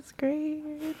 this is great.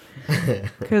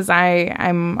 Because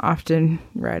I'm often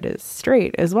read as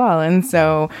straight as well. And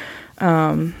so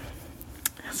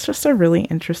it's just a really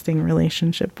interesting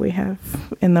relationship we have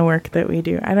in the work that we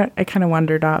do. I kind of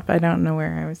wandered off. I don't know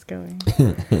where I was going.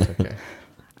 Okay.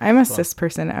 I'm a cis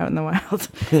person out in the wild,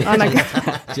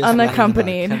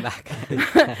 unaccompanied.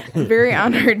 Very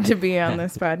honored to be on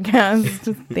this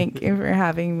podcast. Thank you for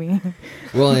having me.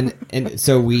 Well, and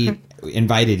so we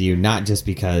invited you not just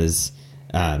because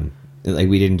like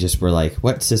we didn't just were like,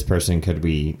 what cis person could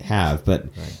we have, but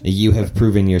you have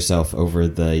proven yourself over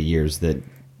the years that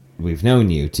we've known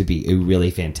you to be a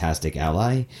really fantastic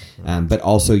ally, but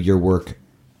also your work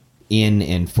in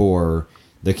and for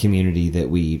the community that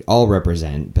we all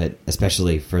represent, but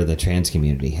especially for the trans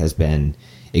community, has been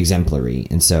exemplary.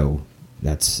 And so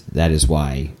that is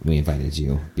why we invited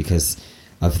you, because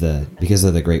of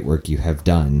the great work you have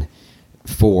done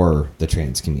for the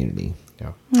trans community.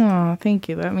 Yeah. Oh, thank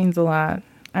you. That means a lot.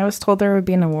 I was told there would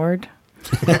be an award.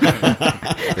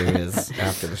 There is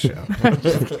after the show.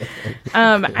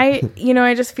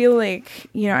 I just feel like,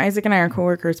 Isaac and I are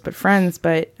coworkers, but friends,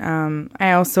 but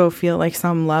I also feel like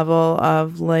some level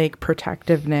of like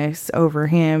protectiveness over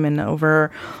him and over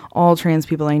all trans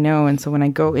people I know. And so when I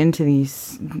go into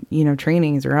these,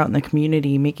 trainings or out in the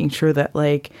community, making sure that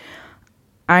like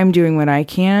I'm doing what I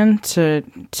can to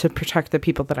protect the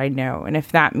people that I know. And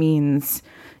if that means,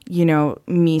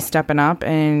 me stepping up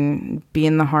and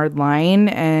being the hard line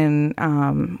and,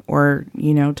 or,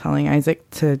 telling Isaac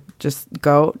to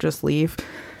just leave,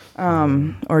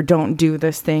 or don't do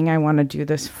this thing. I want to do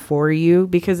this for you,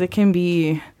 because it can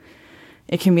be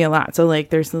a lot. So like,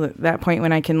 there's that point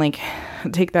when I can like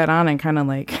take that on and kind of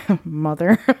like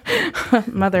mother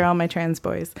all my trans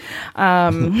boys.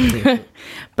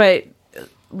 But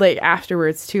like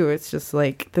afterwards too, it's just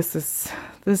like, this is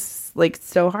like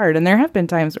so hard. And there have been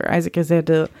times where Isaac has had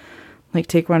to like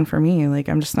take one for me. Like,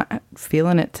 I'm just not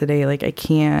feeling it today. Like I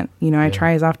can't, I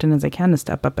try as often as I can to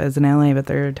step up as an ally, but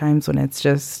there are times when it's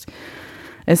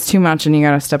too much and you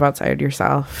got to step outside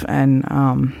yourself and,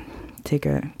 take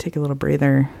a little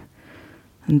breather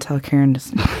and tell Karen to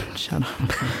shut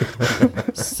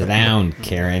up. Sit down,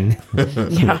 Karen.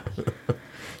 Yeah.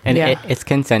 And it's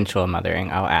consensual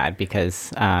mothering, I'll add,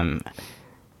 because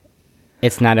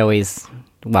it's not always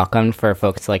welcomed for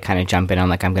folks to like kind of jump in on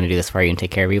like, I'm going to do this for you and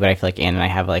take care of you. But I feel like Anne and I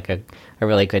have like a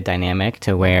really good dynamic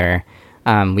to where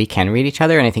we can read each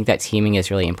other. And I think that teaming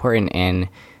is really important in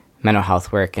mental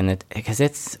health work, and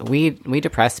because we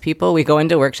depress people. We go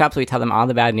into workshops, we tell them all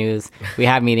the bad news. We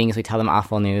have meetings, we tell them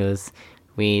awful news.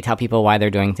 We tell people why they're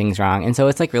doing things wrong. And so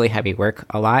it's like really heavy work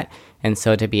a lot. And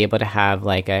so to be able to have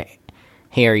like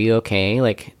hey, are you okay?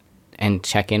 Like, and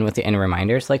check in with and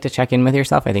reminders like to check in with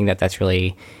yourself. I think that's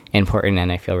really important,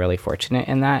 and I feel really fortunate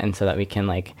in that. And so that we can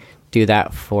like do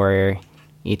that for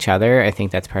each other. I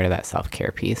think that's part of that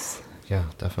self-care piece. Yeah,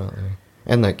 definitely.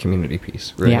 And that community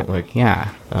piece, right? Yeah. Like,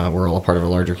 we're all a part of a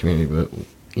larger community, but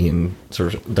in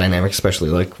sort of dynamics, especially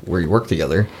like where you work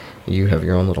together, you have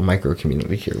your own little micro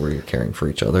community here where you're caring for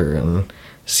each other and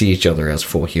see each other as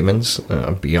full humans,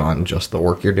 beyond just the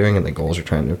work you're doing and the goals you're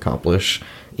trying to accomplish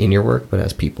in your work, but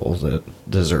as people that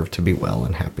deserve to be well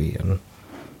and happy and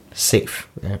safe.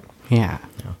 Right? Yeah.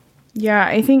 Yeah,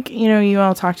 I think, you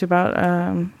all talked about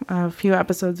a few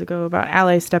episodes ago about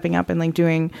allies stepping up and like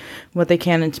doing what they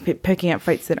can and picking up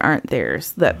fights that aren't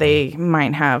theirs, that they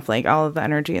might have like all of the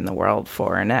energy in the world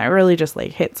for. And that really just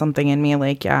like hit something in me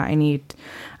like, yeah, I need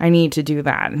to do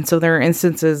that. And so there are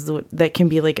instances that can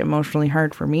be like emotionally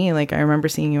hard for me. Like I remember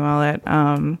seeing you all at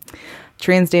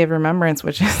Trans Day of Remembrance,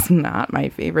 which is not my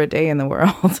favorite day in the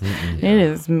world. Mm-hmm. It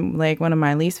is like one of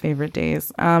my least favorite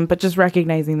days. But just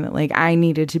recognizing that like I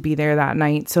needed to be there that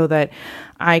night so that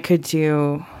I could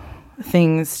do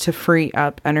things to free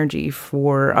up energy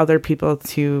for other people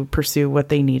to pursue what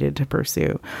they needed to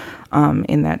pursue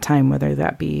in that time, whether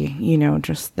that be,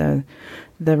 just the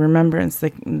remembrance,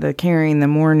 the caring, the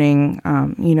mourning,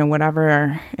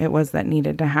 whatever it was that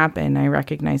needed to happen. I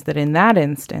recognized that in that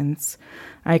instance,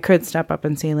 I could step up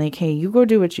and say like, hey, you go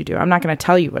do what you do. I'm not going to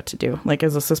tell you what to do. Like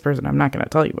as a cis person, I'm not going to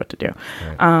tell you what to do.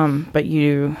 Right. But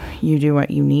you do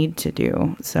what you need to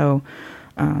do. So,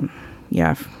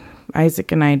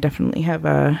 Isaac and I definitely have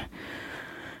a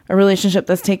relationship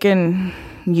that's taken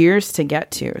years to get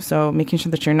to. So making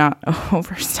sure that you're not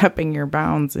overstepping your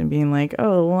bounds and being like,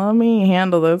 oh, let me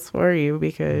handle this for you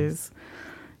because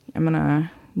I'm going to,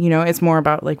 it's more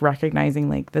about like recognizing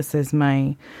like this is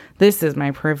my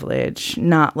privilege,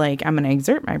 not like I'm going to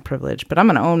exert my privilege, but I'm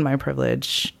going to own my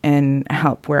privilege and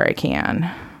help where I can.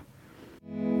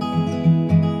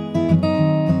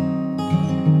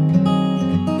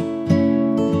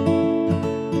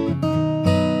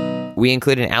 We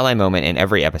include an ally moment in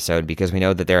every episode because we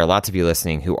know that there are lots of you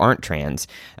listening who aren't trans,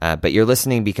 but you're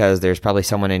listening because there's probably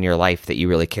someone in your life that you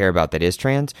really care about that is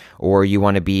trans, or you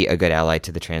want to be a good ally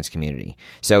to the trans community.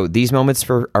 So these moments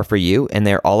are for you, and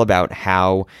they're all about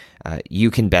how you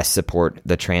can best support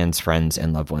the trans friends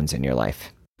and loved ones in your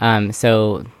life.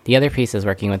 So the other piece is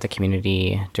working with the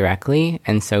community directly.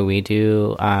 And so we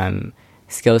do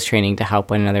skills training to help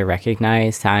one another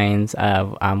recognize signs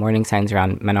of warning signs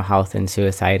around mental health and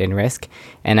suicide and risk.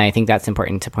 And I think that's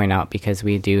important to point out because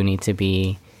we do need to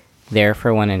be there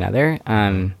for one another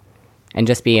and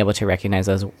just be able to recognize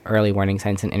those early warning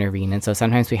signs and intervene. And so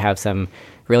sometimes we have some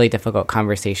really difficult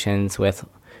conversations with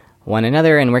one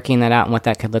another and working that out and what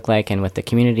that could look like and with the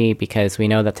community, because we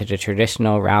know that the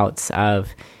traditional routes of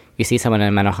you see someone in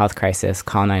a mental health crisis,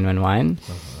 call 911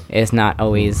 is not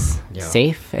always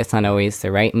safe. It's not always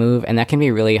the right move. And that can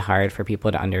be really hard for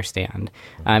people to understand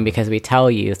because we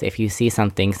tell youth, if you see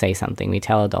something, say something. We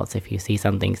tell adults, if you see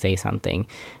something, say something.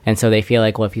 And so they feel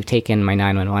like, well, if you've taken my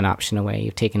 911 option away,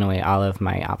 you've taken away all of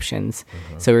my options.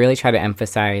 So we really try to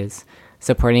emphasize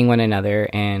supporting one another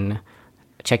and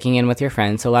checking in with your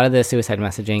friends. So a lot of the suicide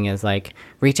messaging is like,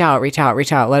 reach out,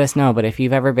 let us know. But if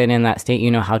you've ever been in that state,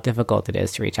 you know how difficult it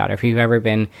is to reach out. Or if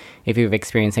you've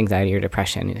experienced anxiety or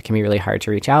depression, it can be really hard to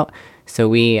reach out. So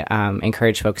we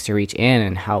encourage folks to reach in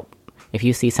and help. If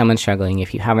you see someone struggling,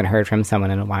 if you haven't heard from someone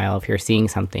in a while, if you're seeing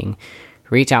something,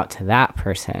 reach out to that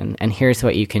person. And here's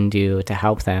what you can do to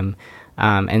help them.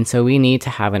 And so we need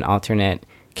to have an alternate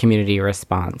community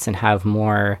response and have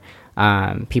more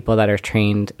people that are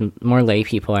trained, more lay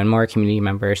people and more community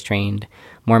members trained,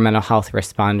 more mental health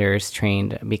responders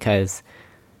trained, because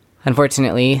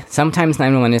unfortunately, sometimes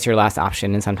 911 is your last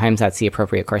option, and sometimes that's the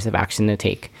appropriate course of action to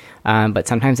take. But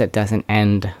sometimes it doesn't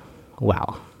end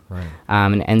well, right.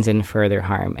 And ends in further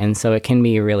harm. And so it can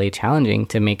be really challenging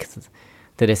to make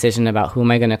the decision about who am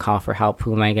I going to call for help,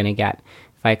 who am I going to get.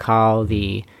 If I call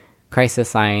the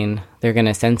crisis line, they're going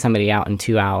to send somebody out in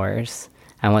 2 hours.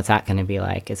 And what's that going to be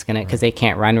like? It's going to, because they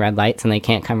can't run red lights and they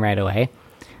can't come right away.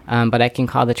 But I can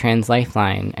call the Trans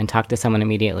Lifeline and talk to someone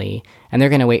immediately, and they're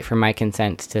going to wait for my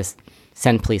consent to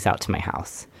send police out to my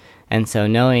house. And so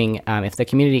knowing if the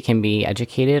community can be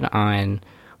educated on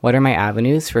what are my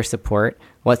avenues for support,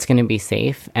 what's going to be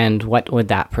safe, and what would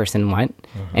that person want,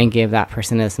 and give that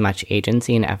person as much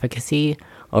agency and efficacy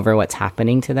over what's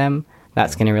happening to them,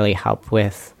 that's going to really help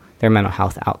with their mental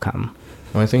health outcome.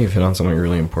 Well, I think you've hit on something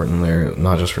really important there,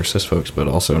 not just for cis folks, but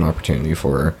also an opportunity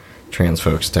for trans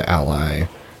folks to ally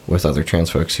with other trans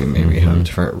folks who maybe have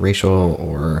different racial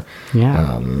or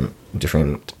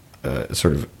different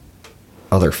sort of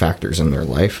other factors in their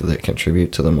life that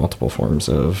contribute to the multiple forms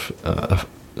of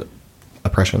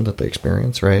oppression that they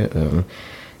experience, right?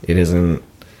 It isn't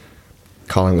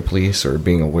calling the police or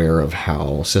being aware of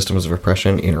how systems of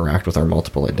oppression interact with our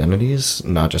multiple identities,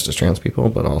 not just as trans people,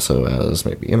 but also as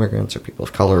maybe immigrants or people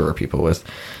of color or people with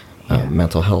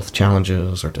mental health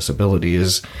challenges or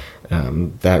disabilities.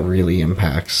 That really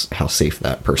impacts how safe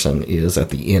that person is at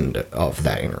the end of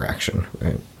that interaction,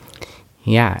 right?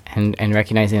 Yeah, and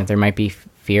recognizing that there might be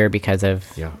fear because of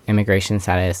immigration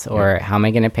status, or how am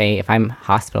I going to pay if I'm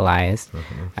hospitalized?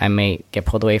 I might get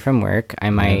pulled away from work.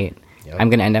 I'm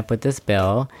going to end up with this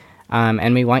bill.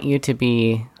 And we want you to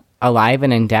be alive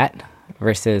and in debt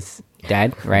versus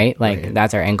dead, right? Like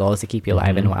that's our end goal, is to keep you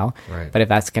alive and well. Right. But if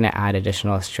that's going to add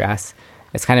additional stress,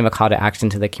 it's kind of a call to action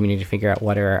to the community to figure out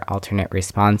what are our alternate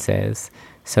responses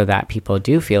so that people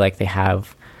do feel like they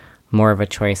have more of a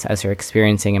choice as they're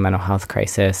experiencing a mental health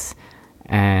crisis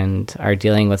and are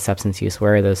dealing with substance use.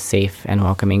 Where are those safe and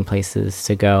welcoming places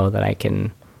to go that I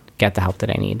can get the help that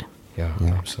I need? Yeah.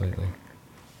 Absolutely.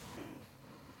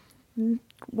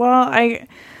 Well,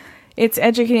 it's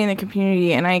educating the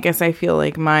community, and I guess I feel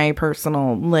like my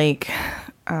personal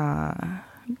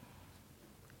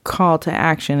call to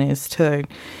action is to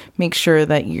make sure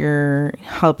that you're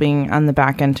helping on the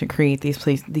back end to create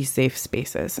these safe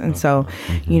spaces. And so,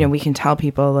 we can tell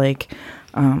people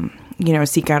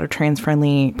seek out a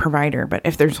trans-friendly provider. But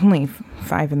if there's only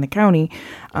 5 in the county,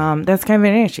 that's kind of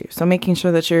an issue. So making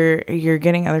sure that you're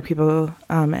getting other people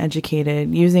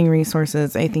educated, using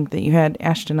resources. I think that you had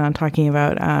Ashton on talking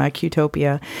about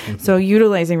Qtopia. So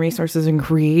utilizing resources and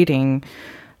creating,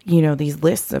 these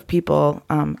lists of people.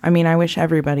 I wish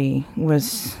everybody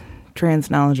was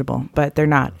trans knowledgeable, but they're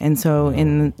not. And so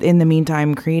in the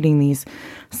meantime, creating these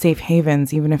safe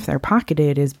havens, even if they're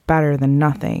pocketed, is better than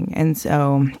nothing. And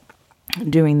so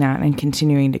doing that and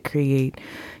continuing to create,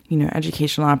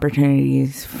 educational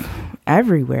opportunities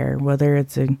everywhere, whether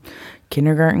it's a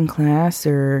kindergarten class,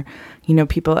 or,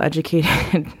 people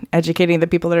educating the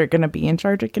people that are going to be in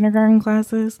charge of kindergarten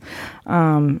classes,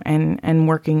 and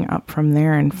working up from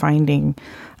there and finding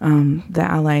the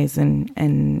allies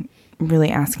and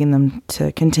really asking them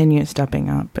to continue stepping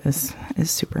up is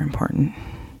super important.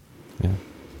 Yeah,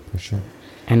 for sure.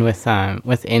 And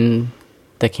within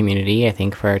the community, I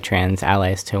think for trans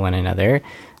allies to one another,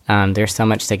 there's so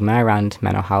much stigma around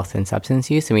mental health and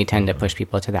substance use, and we tend to push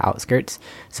people to the outskirts.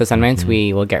 So sometimes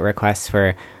we will get requests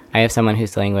for, I have someone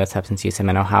who's dealing with substance use and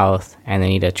mental health, and they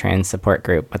need a trans support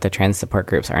group, but the trans support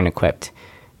groups aren't equipped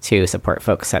to support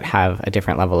folks that have a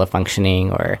different level of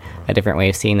functioning or a different way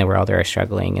of seeing the world or are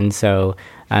struggling. And so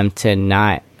to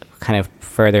not kind of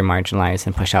further marginalize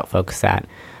and push out folks that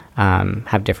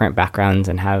have different backgrounds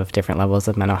and have different levels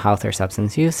of mental health or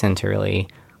substance use, and to really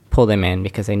pull them in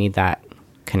because they need that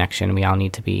connection. We all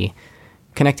need to be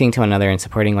connecting to one another and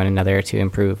supporting one another to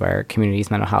improve our community's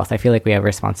mental health. I feel like we have a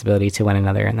responsibility to one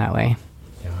another in that way.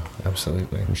 Yeah,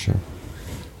 absolutely. For sure.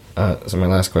 So my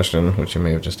last question, which you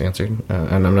may have just answered,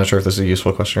 and I'm not sure if this is a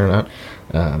useful question or not,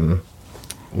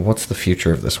 what's the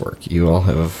future of this work? You all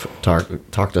have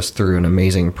talked us through an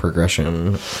amazing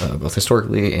progression, both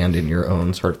historically and in your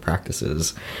own sort of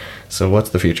practices. So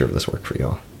what's the future of this work for you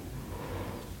all?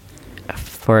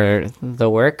 For the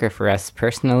work, or for us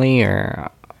personally, or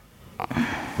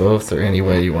Both, or any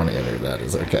way you want to enter that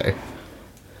is okay.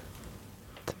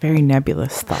 It's a very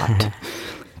nebulous thought.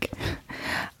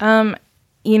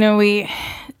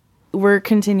 We're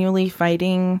continually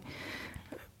fighting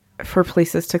for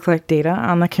places to collect data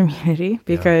on the community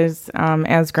because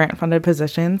as grant-funded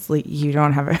positions, you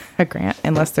don't have a grant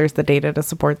unless there's the data to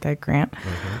support that grant.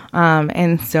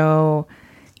 And so,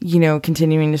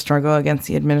 continuing to struggle against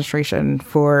the administration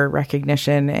for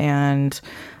recognition and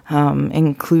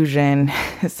inclusion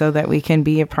so that we can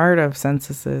be a part of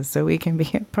censuses, so we can be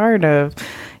a part of,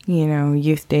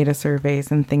 youth data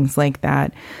surveys and things like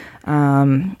that,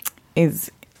 is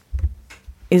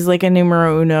like a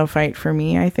numero uno fight for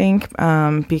me, I think,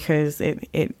 because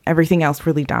it everything else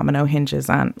really domino hinges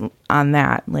on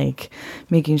that, like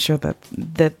making sure that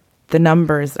the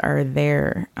numbers are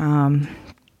there. And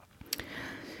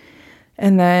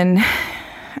then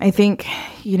I think,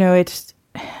 it's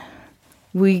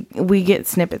we get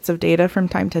snippets of data from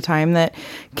time to time that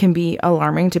can be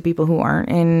alarming to people who aren't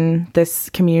in this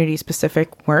community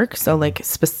specific work. So like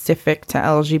specific to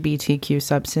LGBTQ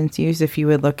substance use, if you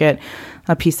would look at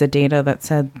a piece of data that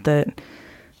said that,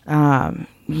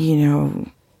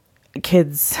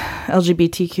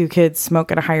 LGBTQ kids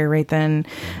smoke at a higher rate than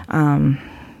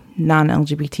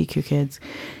non-LGBTQ kids,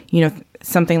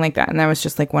 something like that. And that was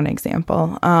just like one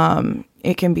example.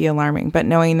 It can be alarming, but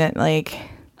knowing that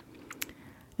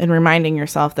and reminding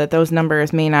yourself that those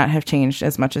numbers may not have changed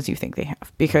as much as you think they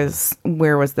have, because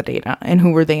where was the data and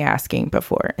who were they asking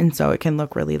before? And so it can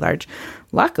look really large.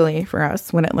 Luckily for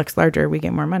us, when it looks larger, we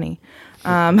get more money.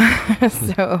 But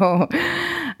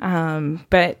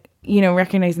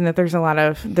recognizing that there's a lot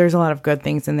of good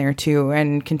things in there too,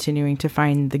 and continuing to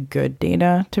find the good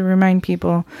data to remind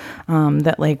people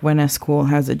that like when a school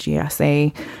has a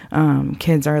GSA,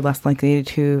 kids are less likely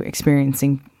to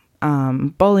experiencing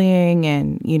bullying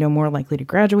and, more likely to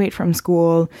graduate from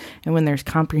school. And when there's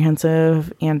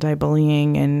comprehensive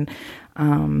anti-bullying and,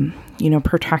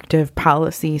 protective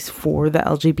policies for the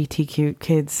LGBTQ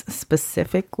kids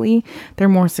specifically, they're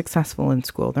more successful in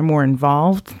school. They're more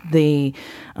involved. They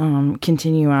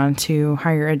continue on to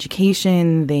higher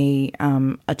education. They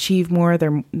achieve more.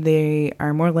 They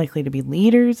are more likely to be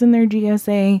leaders in their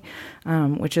GSA,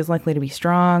 which is likely to be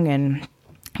strong, and,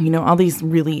 all these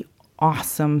really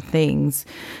awesome things.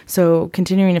 So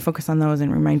continuing to focus on those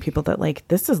and remind people that like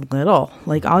this is little,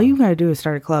 like all you gotta do is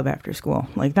start a club after school,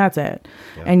 like that's it.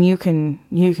 Yeah. And you can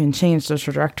change the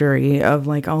trajectory of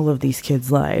like all of these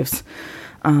kids' lives,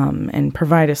 and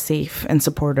provide a safe and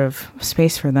supportive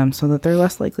space for them so that they're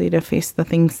less likely to face the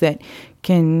things that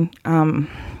can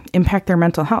impact their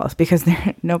mental health, because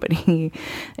nobody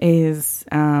is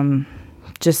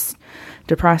just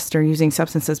depressed or using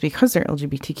substances because they're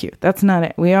LGBTQ. That's not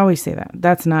it. We always say that.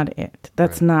 That's not it.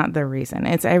 That's not the reason.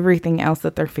 It's everything else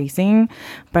that they're facing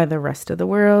by the rest of the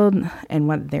world and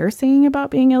what they're saying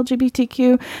about being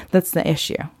LGBTQ. That's the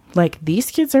issue. Like,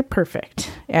 these kids are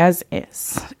perfect as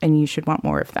is, and you should want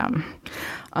more of them.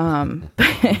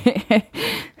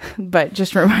 But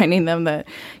just reminding them that,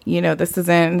 this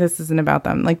isn't about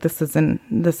them. Like, this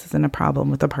isn't a problem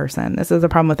with a person. This is a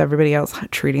problem with everybody else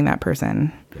treating that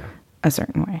person a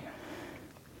certain way.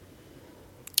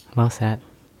 Well said.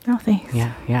 Oh, thanks.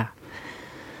 Yeah.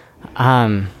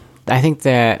 I think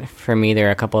that for me, there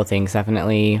are a couple of things.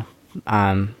 Definitely,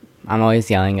 I'm always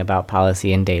yelling about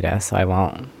policy and data, so I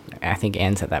won't. I think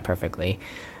Anne said that perfectly.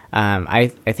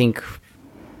 I think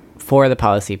for the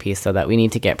policy piece, so that we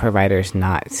need to get providers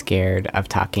not scared of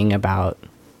talking about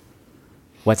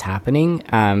what's happening.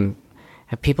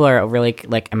 People are really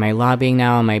like, am I lobbying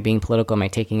now? Am I being political? Am I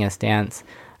taking a stance?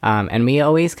 And we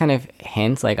always kind of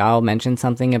hint, like I'll mention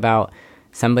something about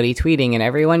somebody tweeting and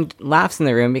everyone laughs in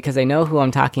the room because they know who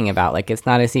I'm talking about. Like, it's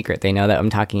not a secret. They know that I'm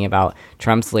talking about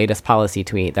Trump's latest policy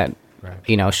tweet that,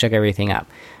 shook everything up.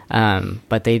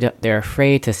 But they're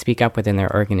afraid to speak up within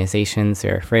their organizations.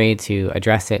 They're afraid to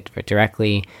address it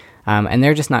directly. And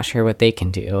they're just not sure what they can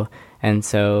do. And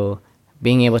so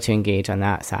being able to engage on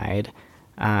that side,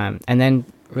 and then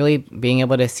really being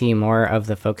able to see more of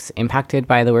the folks impacted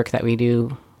by the work that we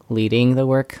do, leading the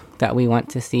work that we want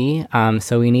to see.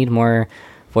 So we need more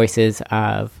voices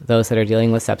of those that are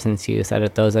dealing with substance use,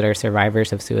 those that are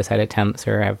survivors of suicide attempts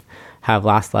or have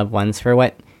lost loved ones, for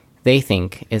what they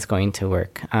think is going to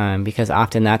work, because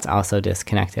often that's also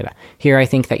disconnected. Here, I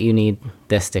think that you need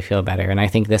this to feel better, and I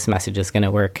think this message is going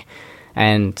to work.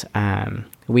 And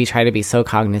we try to be so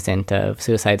cognizant of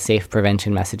suicide-safe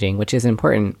prevention messaging, which is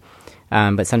important.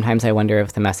 But sometimes I wonder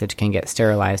if the message can get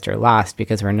sterilized or lost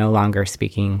because we're no longer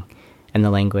speaking in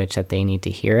the language that they need to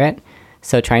hear it.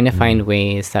 So trying to find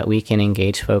ways that we can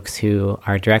engage folks who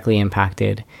are directly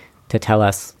impacted to tell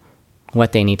us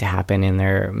what they need to happen in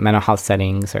their mental health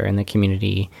settings or in the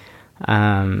community,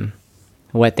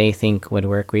 what they think would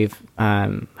work. We've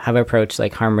have approached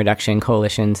like harm reduction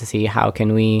coalition to see how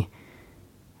can we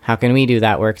do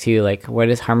that work too? Like, what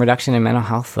does harm reduction in mental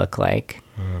health look like?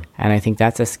 And I think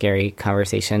that's a scary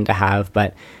conversation to have.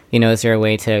 But, is there a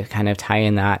way to kind of tie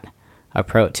in that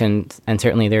approach? And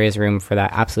certainly there is room for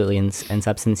that, absolutely, in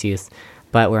substance use.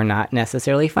 But we're not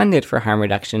necessarily funded for harm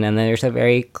reduction. And there's a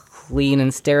very clean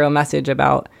and sterile message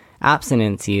about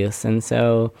abstinence use. And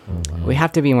so we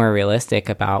have to be more realistic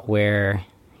about where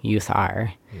youth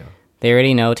are. Yeah. They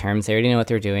already know terms. They already know what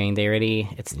they're doing.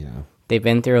 They've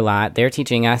been through a lot. They're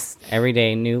teaching us every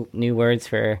day new words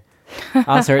for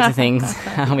all sorts of things.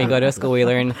 When we go to a school, we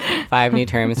learn 5 new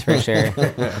terms for sure.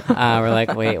 We're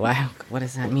like, wait, what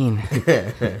does that mean?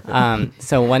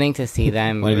 So wanting to see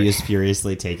them. One of you is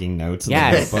furiously taking notes.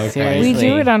 Yes, seriously. We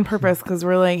do it on purpose because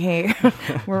we're like, hey,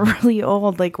 we're really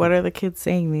old. Like, what are the kids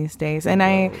saying these days? And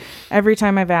every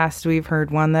time I've asked, we've heard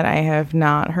one that I have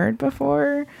not heard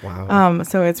before. Wow.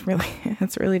 So it's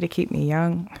really to keep me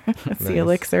young. It's the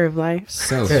elixir of life.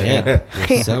 So hip.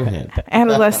 You're so hip.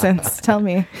 Adolescents, tell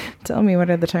me, what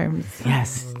are the terms?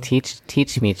 Yes,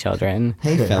 teach me, children.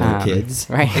 Hey, fellow kids.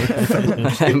 Right.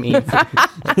 What that means.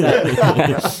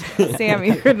 Sam,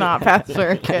 you could not pass for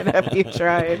a kid if you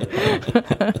tried.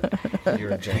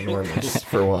 You're ginormous,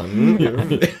 for one.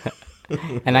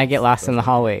 And I get lost in the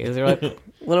hallways. They're like,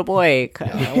 little boy,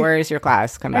 where is your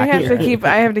class? Come back here. I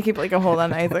have to keep like a hold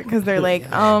on Isaac because they're like,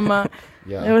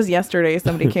 Yeah. It was yesterday.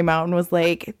 Somebody came out and was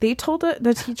like, the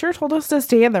teacher told us to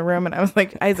stay in the room. And I was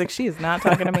like, Isaac, she is not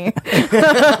talking to me.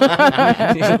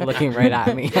 She's looking right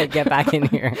at me. Like, get back in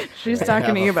here. She's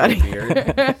talking to you, buddy.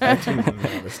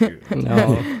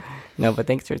 No, but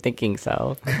thanks for thinking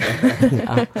so.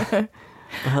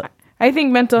 I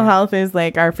think mental health is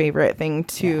like our favorite thing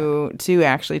to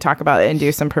actually talk about and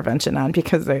do some prevention on,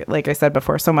 because like I said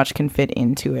before, so much can fit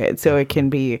into it. So it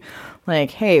can be like,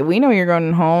 hey, we know you're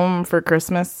going home for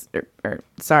Christmas, or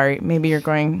maybe you're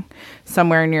going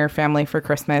somewhere near your family for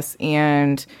Christmas,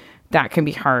 and that can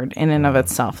be hard in and of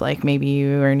itself. Like maybe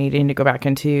you are needing to go back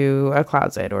into a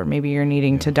closet, or maybe you're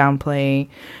needing to downplay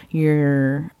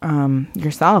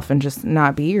yourself and just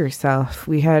not be yourself.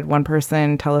 We had one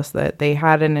person tell us that they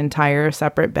had an entire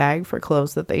separate bag for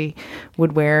clothes that they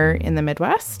would wear in the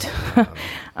Midwest,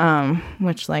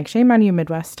 which, like, shame on you,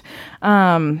 Midwest.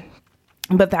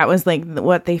 But that was like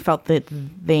what they felt that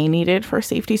they needed for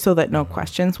safety, so that no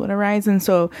questions would arise. And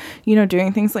so,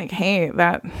 doing things like, hey,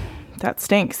 that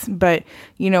stinks, but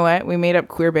you know what? We made up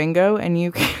queer bingo, and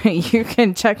you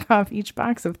can check off each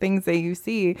box of things that you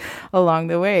see along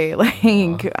the way, like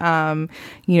things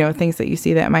that you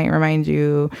see that might remind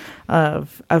you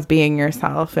of being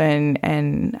yourself, and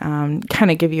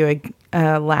kind of give you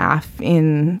a laugh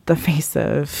in the face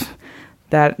of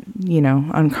that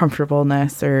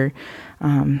uncomfortableness or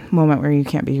moment where you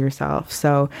can't be yourself.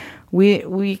 So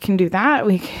we can do that.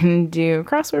 We can do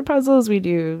crossword puzzles. We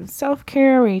do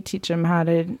self-care. We teach them how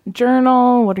to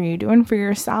journal. What are you doing for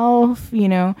yourself?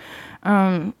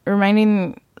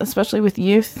 Reminding, especially with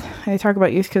youth. I talk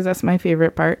about youth because that's my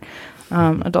favorite part.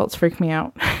 Adults freak me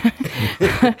out.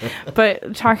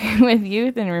 But talking with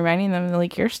youth and reminding them,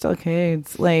 like, you're still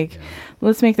kids. Like,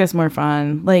 let's make this more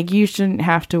fun. Like, you shouldn't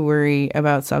have to worry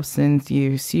about substance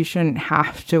use. You shouldn't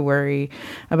have to worry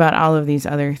about all of these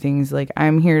other things. Like,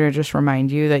 I'm here to just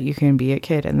remind you that you can be a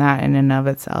kid, and that in and of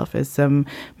itself is some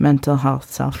mental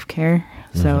health self-care.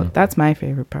 So that's my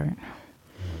favorite part.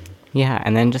 Yeah,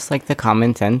 and then just like the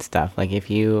common sense stuff. Like, if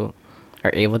you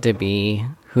are able to be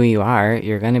who you are,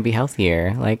 you're going to be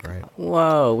healthier. Like,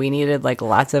 whoa, we needed like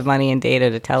lots of money and data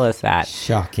to tell us that.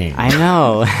 Shocking. I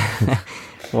know.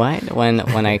 What?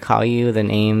 When I call you the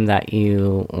name that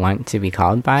you want to be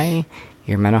called by,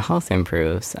 your mental health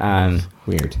improves.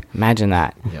 Weird. Imagine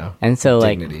that. Yeah. And so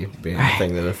dignity like, being the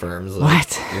thing that affirms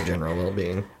your general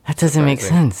well-being. That doesn't make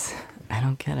sense. I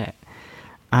don't get it.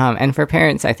 And for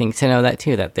parents, I think to know that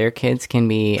too, that their kids can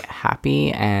be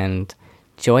happy and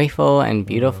joyful and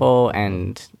beautiful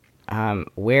and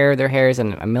wear their hairs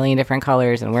in a million different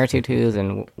colors and wear tutus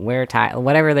and wear tie,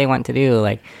 whatever they want to do.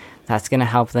 Like, that's going to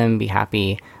help them be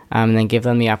happy, and then give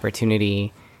them the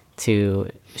opportunity to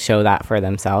show that for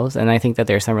themselves. And I think that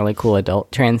there's some really cool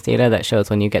adult trans data that shows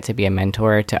when you get to be a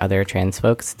mentor to other trans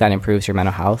folks, that improves your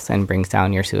mental health and brings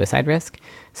down your suicide risk.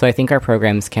 So I think our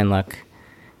programs can look,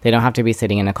 they don't have to be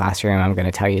sitting in a classroom, I'm going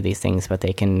to tell you these things, but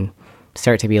they can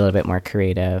start to be a little bit more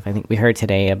creative. I think we heard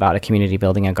today about a community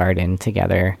building a garden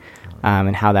together,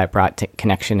 and how that brought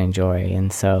connection and joy.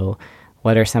 And so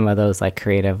what are some of those like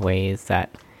creative ways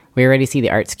that we already see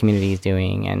the arts communities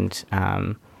doing,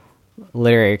 and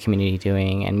literary community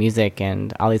doing, and music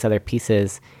and all these other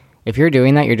pieces? If you're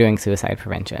doing that, you're doing suicide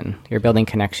prevention. You're building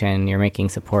connection, you're making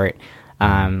support.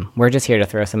 We're just here to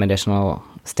throw some additional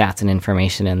stats and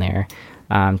information in there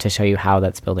to show you how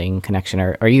that's building connection,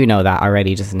 or you know that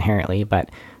already just inherently, but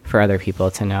for other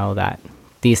people to know that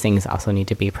these things also need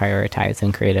to be prioritized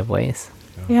in creative ways.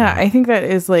 Yeah, I think that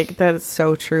is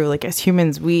so true. Like, as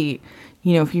humans, we,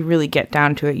 you know, if you really get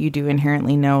down to it, you do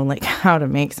inherently know like how to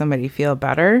make somebody feel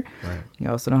better. Right. You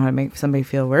also know how to make somebody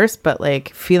feel worse, but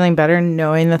like feeling better,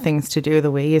 knowing the things to do,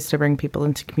 the ways to bring people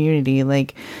into community,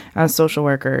 like as social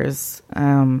workers,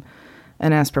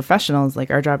 and as professionals,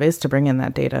 like our job is to bring in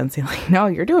that data and say like, no,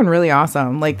 you're doing really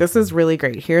awesome. Like, this is really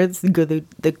great. Here's the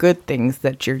good things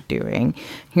that you're doing.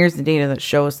 Here's the data that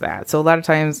shows that. So a lot of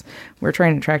times we're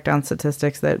trying to track down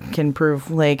statistics that can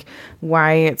prove like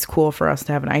why it's cool for us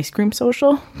to have an ice cream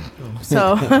social.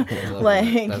 So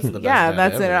like,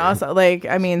 that's it. Also, like,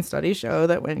 I mean, studies show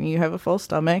that when you have a full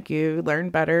stomach, you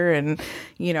learn better, and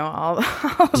you know, all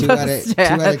two out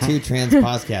of two trans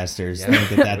podcasters think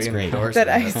that's great. That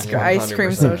ice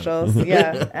cream socials.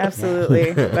 Yeah,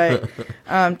 absolutely.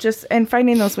 But just, and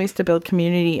finding those ways to build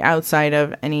community outside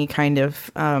of any kind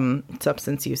of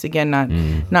substance use. Again,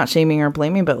 not shaming or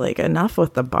blaming, but like, enough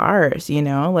with the bars, you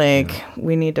know, like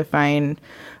we need to find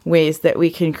ways that we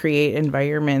can create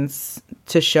environments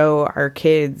to show our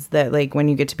kids that like when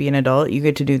you get to be an adult, you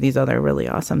get to do these other really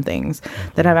awesome things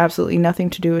that have absolutely nothing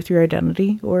to do with your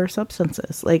identity or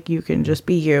substances. Like, you can just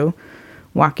be you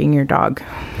walking your dog.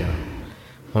 Yeah.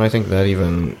 Well, I think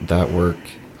that that work,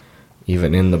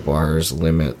 even in the bars,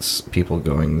 limits people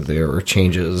going there, or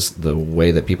changes the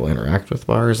way that people interact with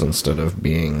bars, instead of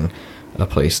being a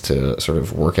place to sort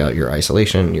of work out your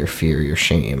isolation, your fear, your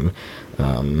shame,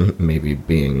 maybe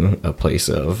being a place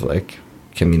of like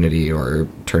community, or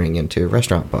turning into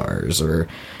restaurant bars, or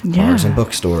bars and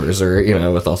bookstores, or, you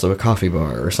know, with also a coffee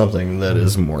bar or something that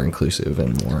is more inclusive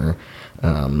and more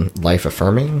life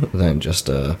affirming than just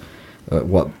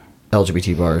what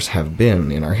LGBT bars have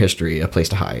been in our history, a place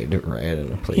to hide, right?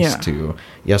 And a place to,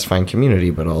 yes, find community,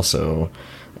 but also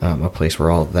a place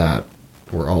where all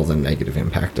the negative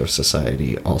impact of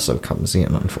society also comes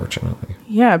in, unfortunately.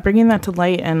 Yeah, bringing that to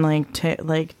light, and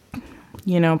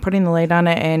you know, putting the light on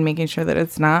it and making sure that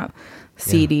it's not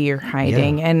seedy or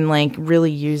hiding, and like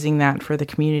really using that for the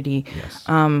community,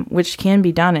 which can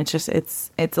be done. It's just,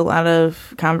 it's a lot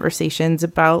of conversations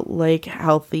about like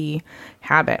healthy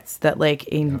habits that like,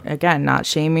 again, not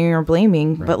shaming or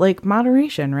blaming, but like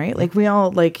moderation, right? Like, we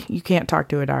all, like, you can't talk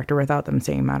to a doctor without them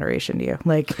saying moderation to you.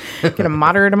 Like, get a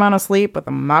moderate amount of sleep with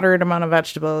a moderate amount of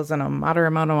vegetables and a moderate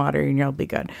amount of water, and you'll be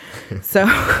good. So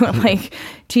like,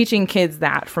 teaching kids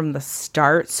that from the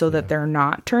start, so that they're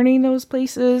not turning those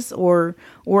places or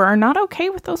are not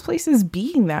okay with those places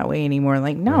being that way anymore.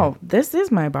 Like, no, this is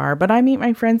my bar, but I meet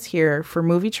my friends here for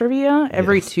movie trivia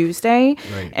every Tuesday,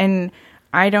 and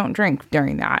I don't drink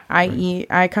during that.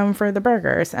 I come for the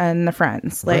burgers and the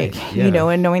friends, like, you know,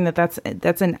 and knowing that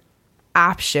that's an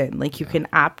option. Like, you can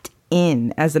opt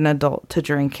in as an adult to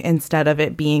drink, instead of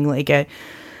it being like a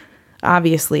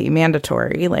obviously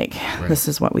mandatory, like, this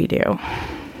is what we do.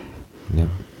 Yeah.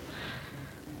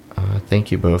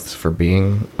 thank you both for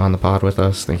being on the pod with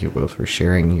us. Thank you both for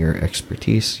sharing your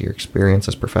expertise, your experience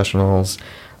as professionals.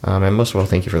 And most of all,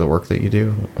 thank you for the work that you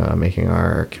do, making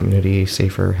our community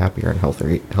safer, happier, and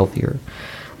healthier.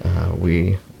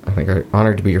 We, I think, are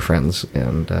honored to be your friends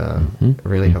and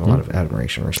really have a lot of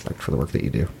admiration and respect for the work that you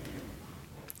do.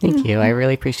 Thank you. I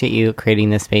really appreciate you creating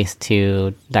this space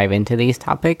to dive into these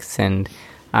topics and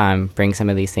bring some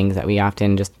of these things that we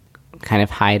often just kind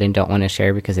of hide and don't want to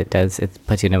share because it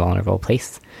puts you in a vulnerable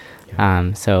place.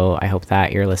 Yeah. So I hope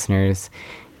that your listeners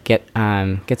get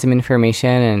some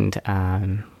information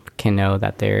and can know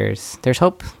that there's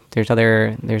hope. There's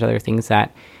other things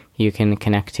that you can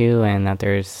connect to, and that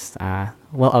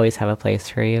we'll always have a place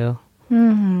for you.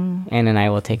 Mm-hmm. Anne and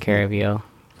I will take care of you.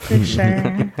 For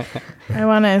sure. I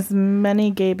want as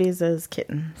many gabies as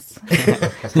kittens.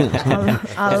 That's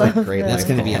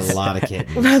going to be a lot of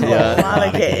kittens. That's a lot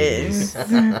of kittens.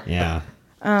 Yeah.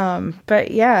 But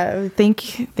yeah,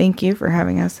 thank you for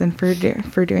having us and for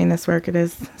doing this work. It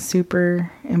is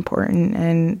super important,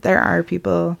 and there are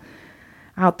people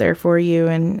out there for you,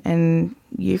 and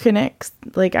you can I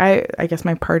guess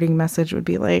my parting message would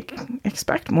be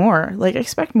expect more.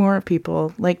 Expect more of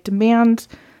people. Demand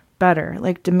better.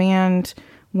 Demand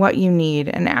what you need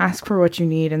and ask for what you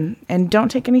need, and don't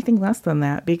take anything less than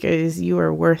that, because you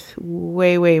are worth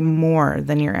way, way more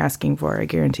than you're asking for. I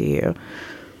guarantee you.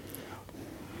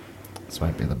 This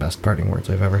might be the best parting words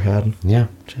I've ever had. Yeah.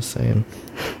 Just saying.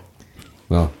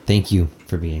 Well, thank you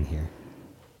for being here.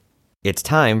 It's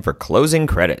time for closing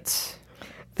credits.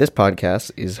 This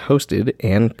podcast is hosted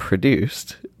and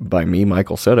produced by me,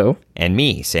 Michael Soto. And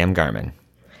me, Sam Garman.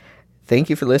 Thank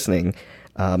you for listening.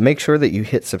 Make sure that you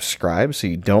hit subscribe so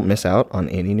you don't miss out on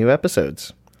any new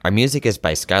episodes. Our music is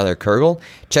by Skylar Kurgel.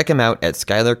 Check him out at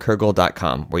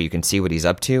skylarkurgel.com, where you can see what he's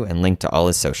up to and link to all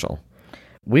his social.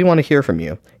 We want to hear from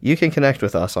you. You can connect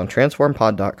with us on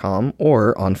transformpod.com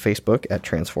or on Facebook at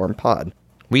transformpod.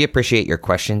 We appreciate your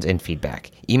questions and feedback.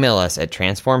 Email us at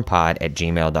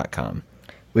transformpod@gmail.com.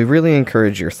 We really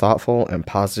encourage your thoughtful and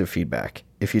positive feedback.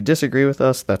 If you disagree with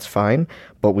us, that's fine,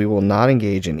 but we will not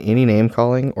engage in any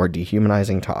name-calling or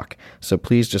dehumanizing talk, so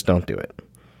please just don't do it.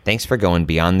 Thanks for going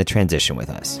beyond the transition with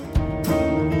us.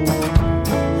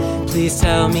 Please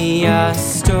tell me a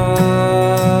story.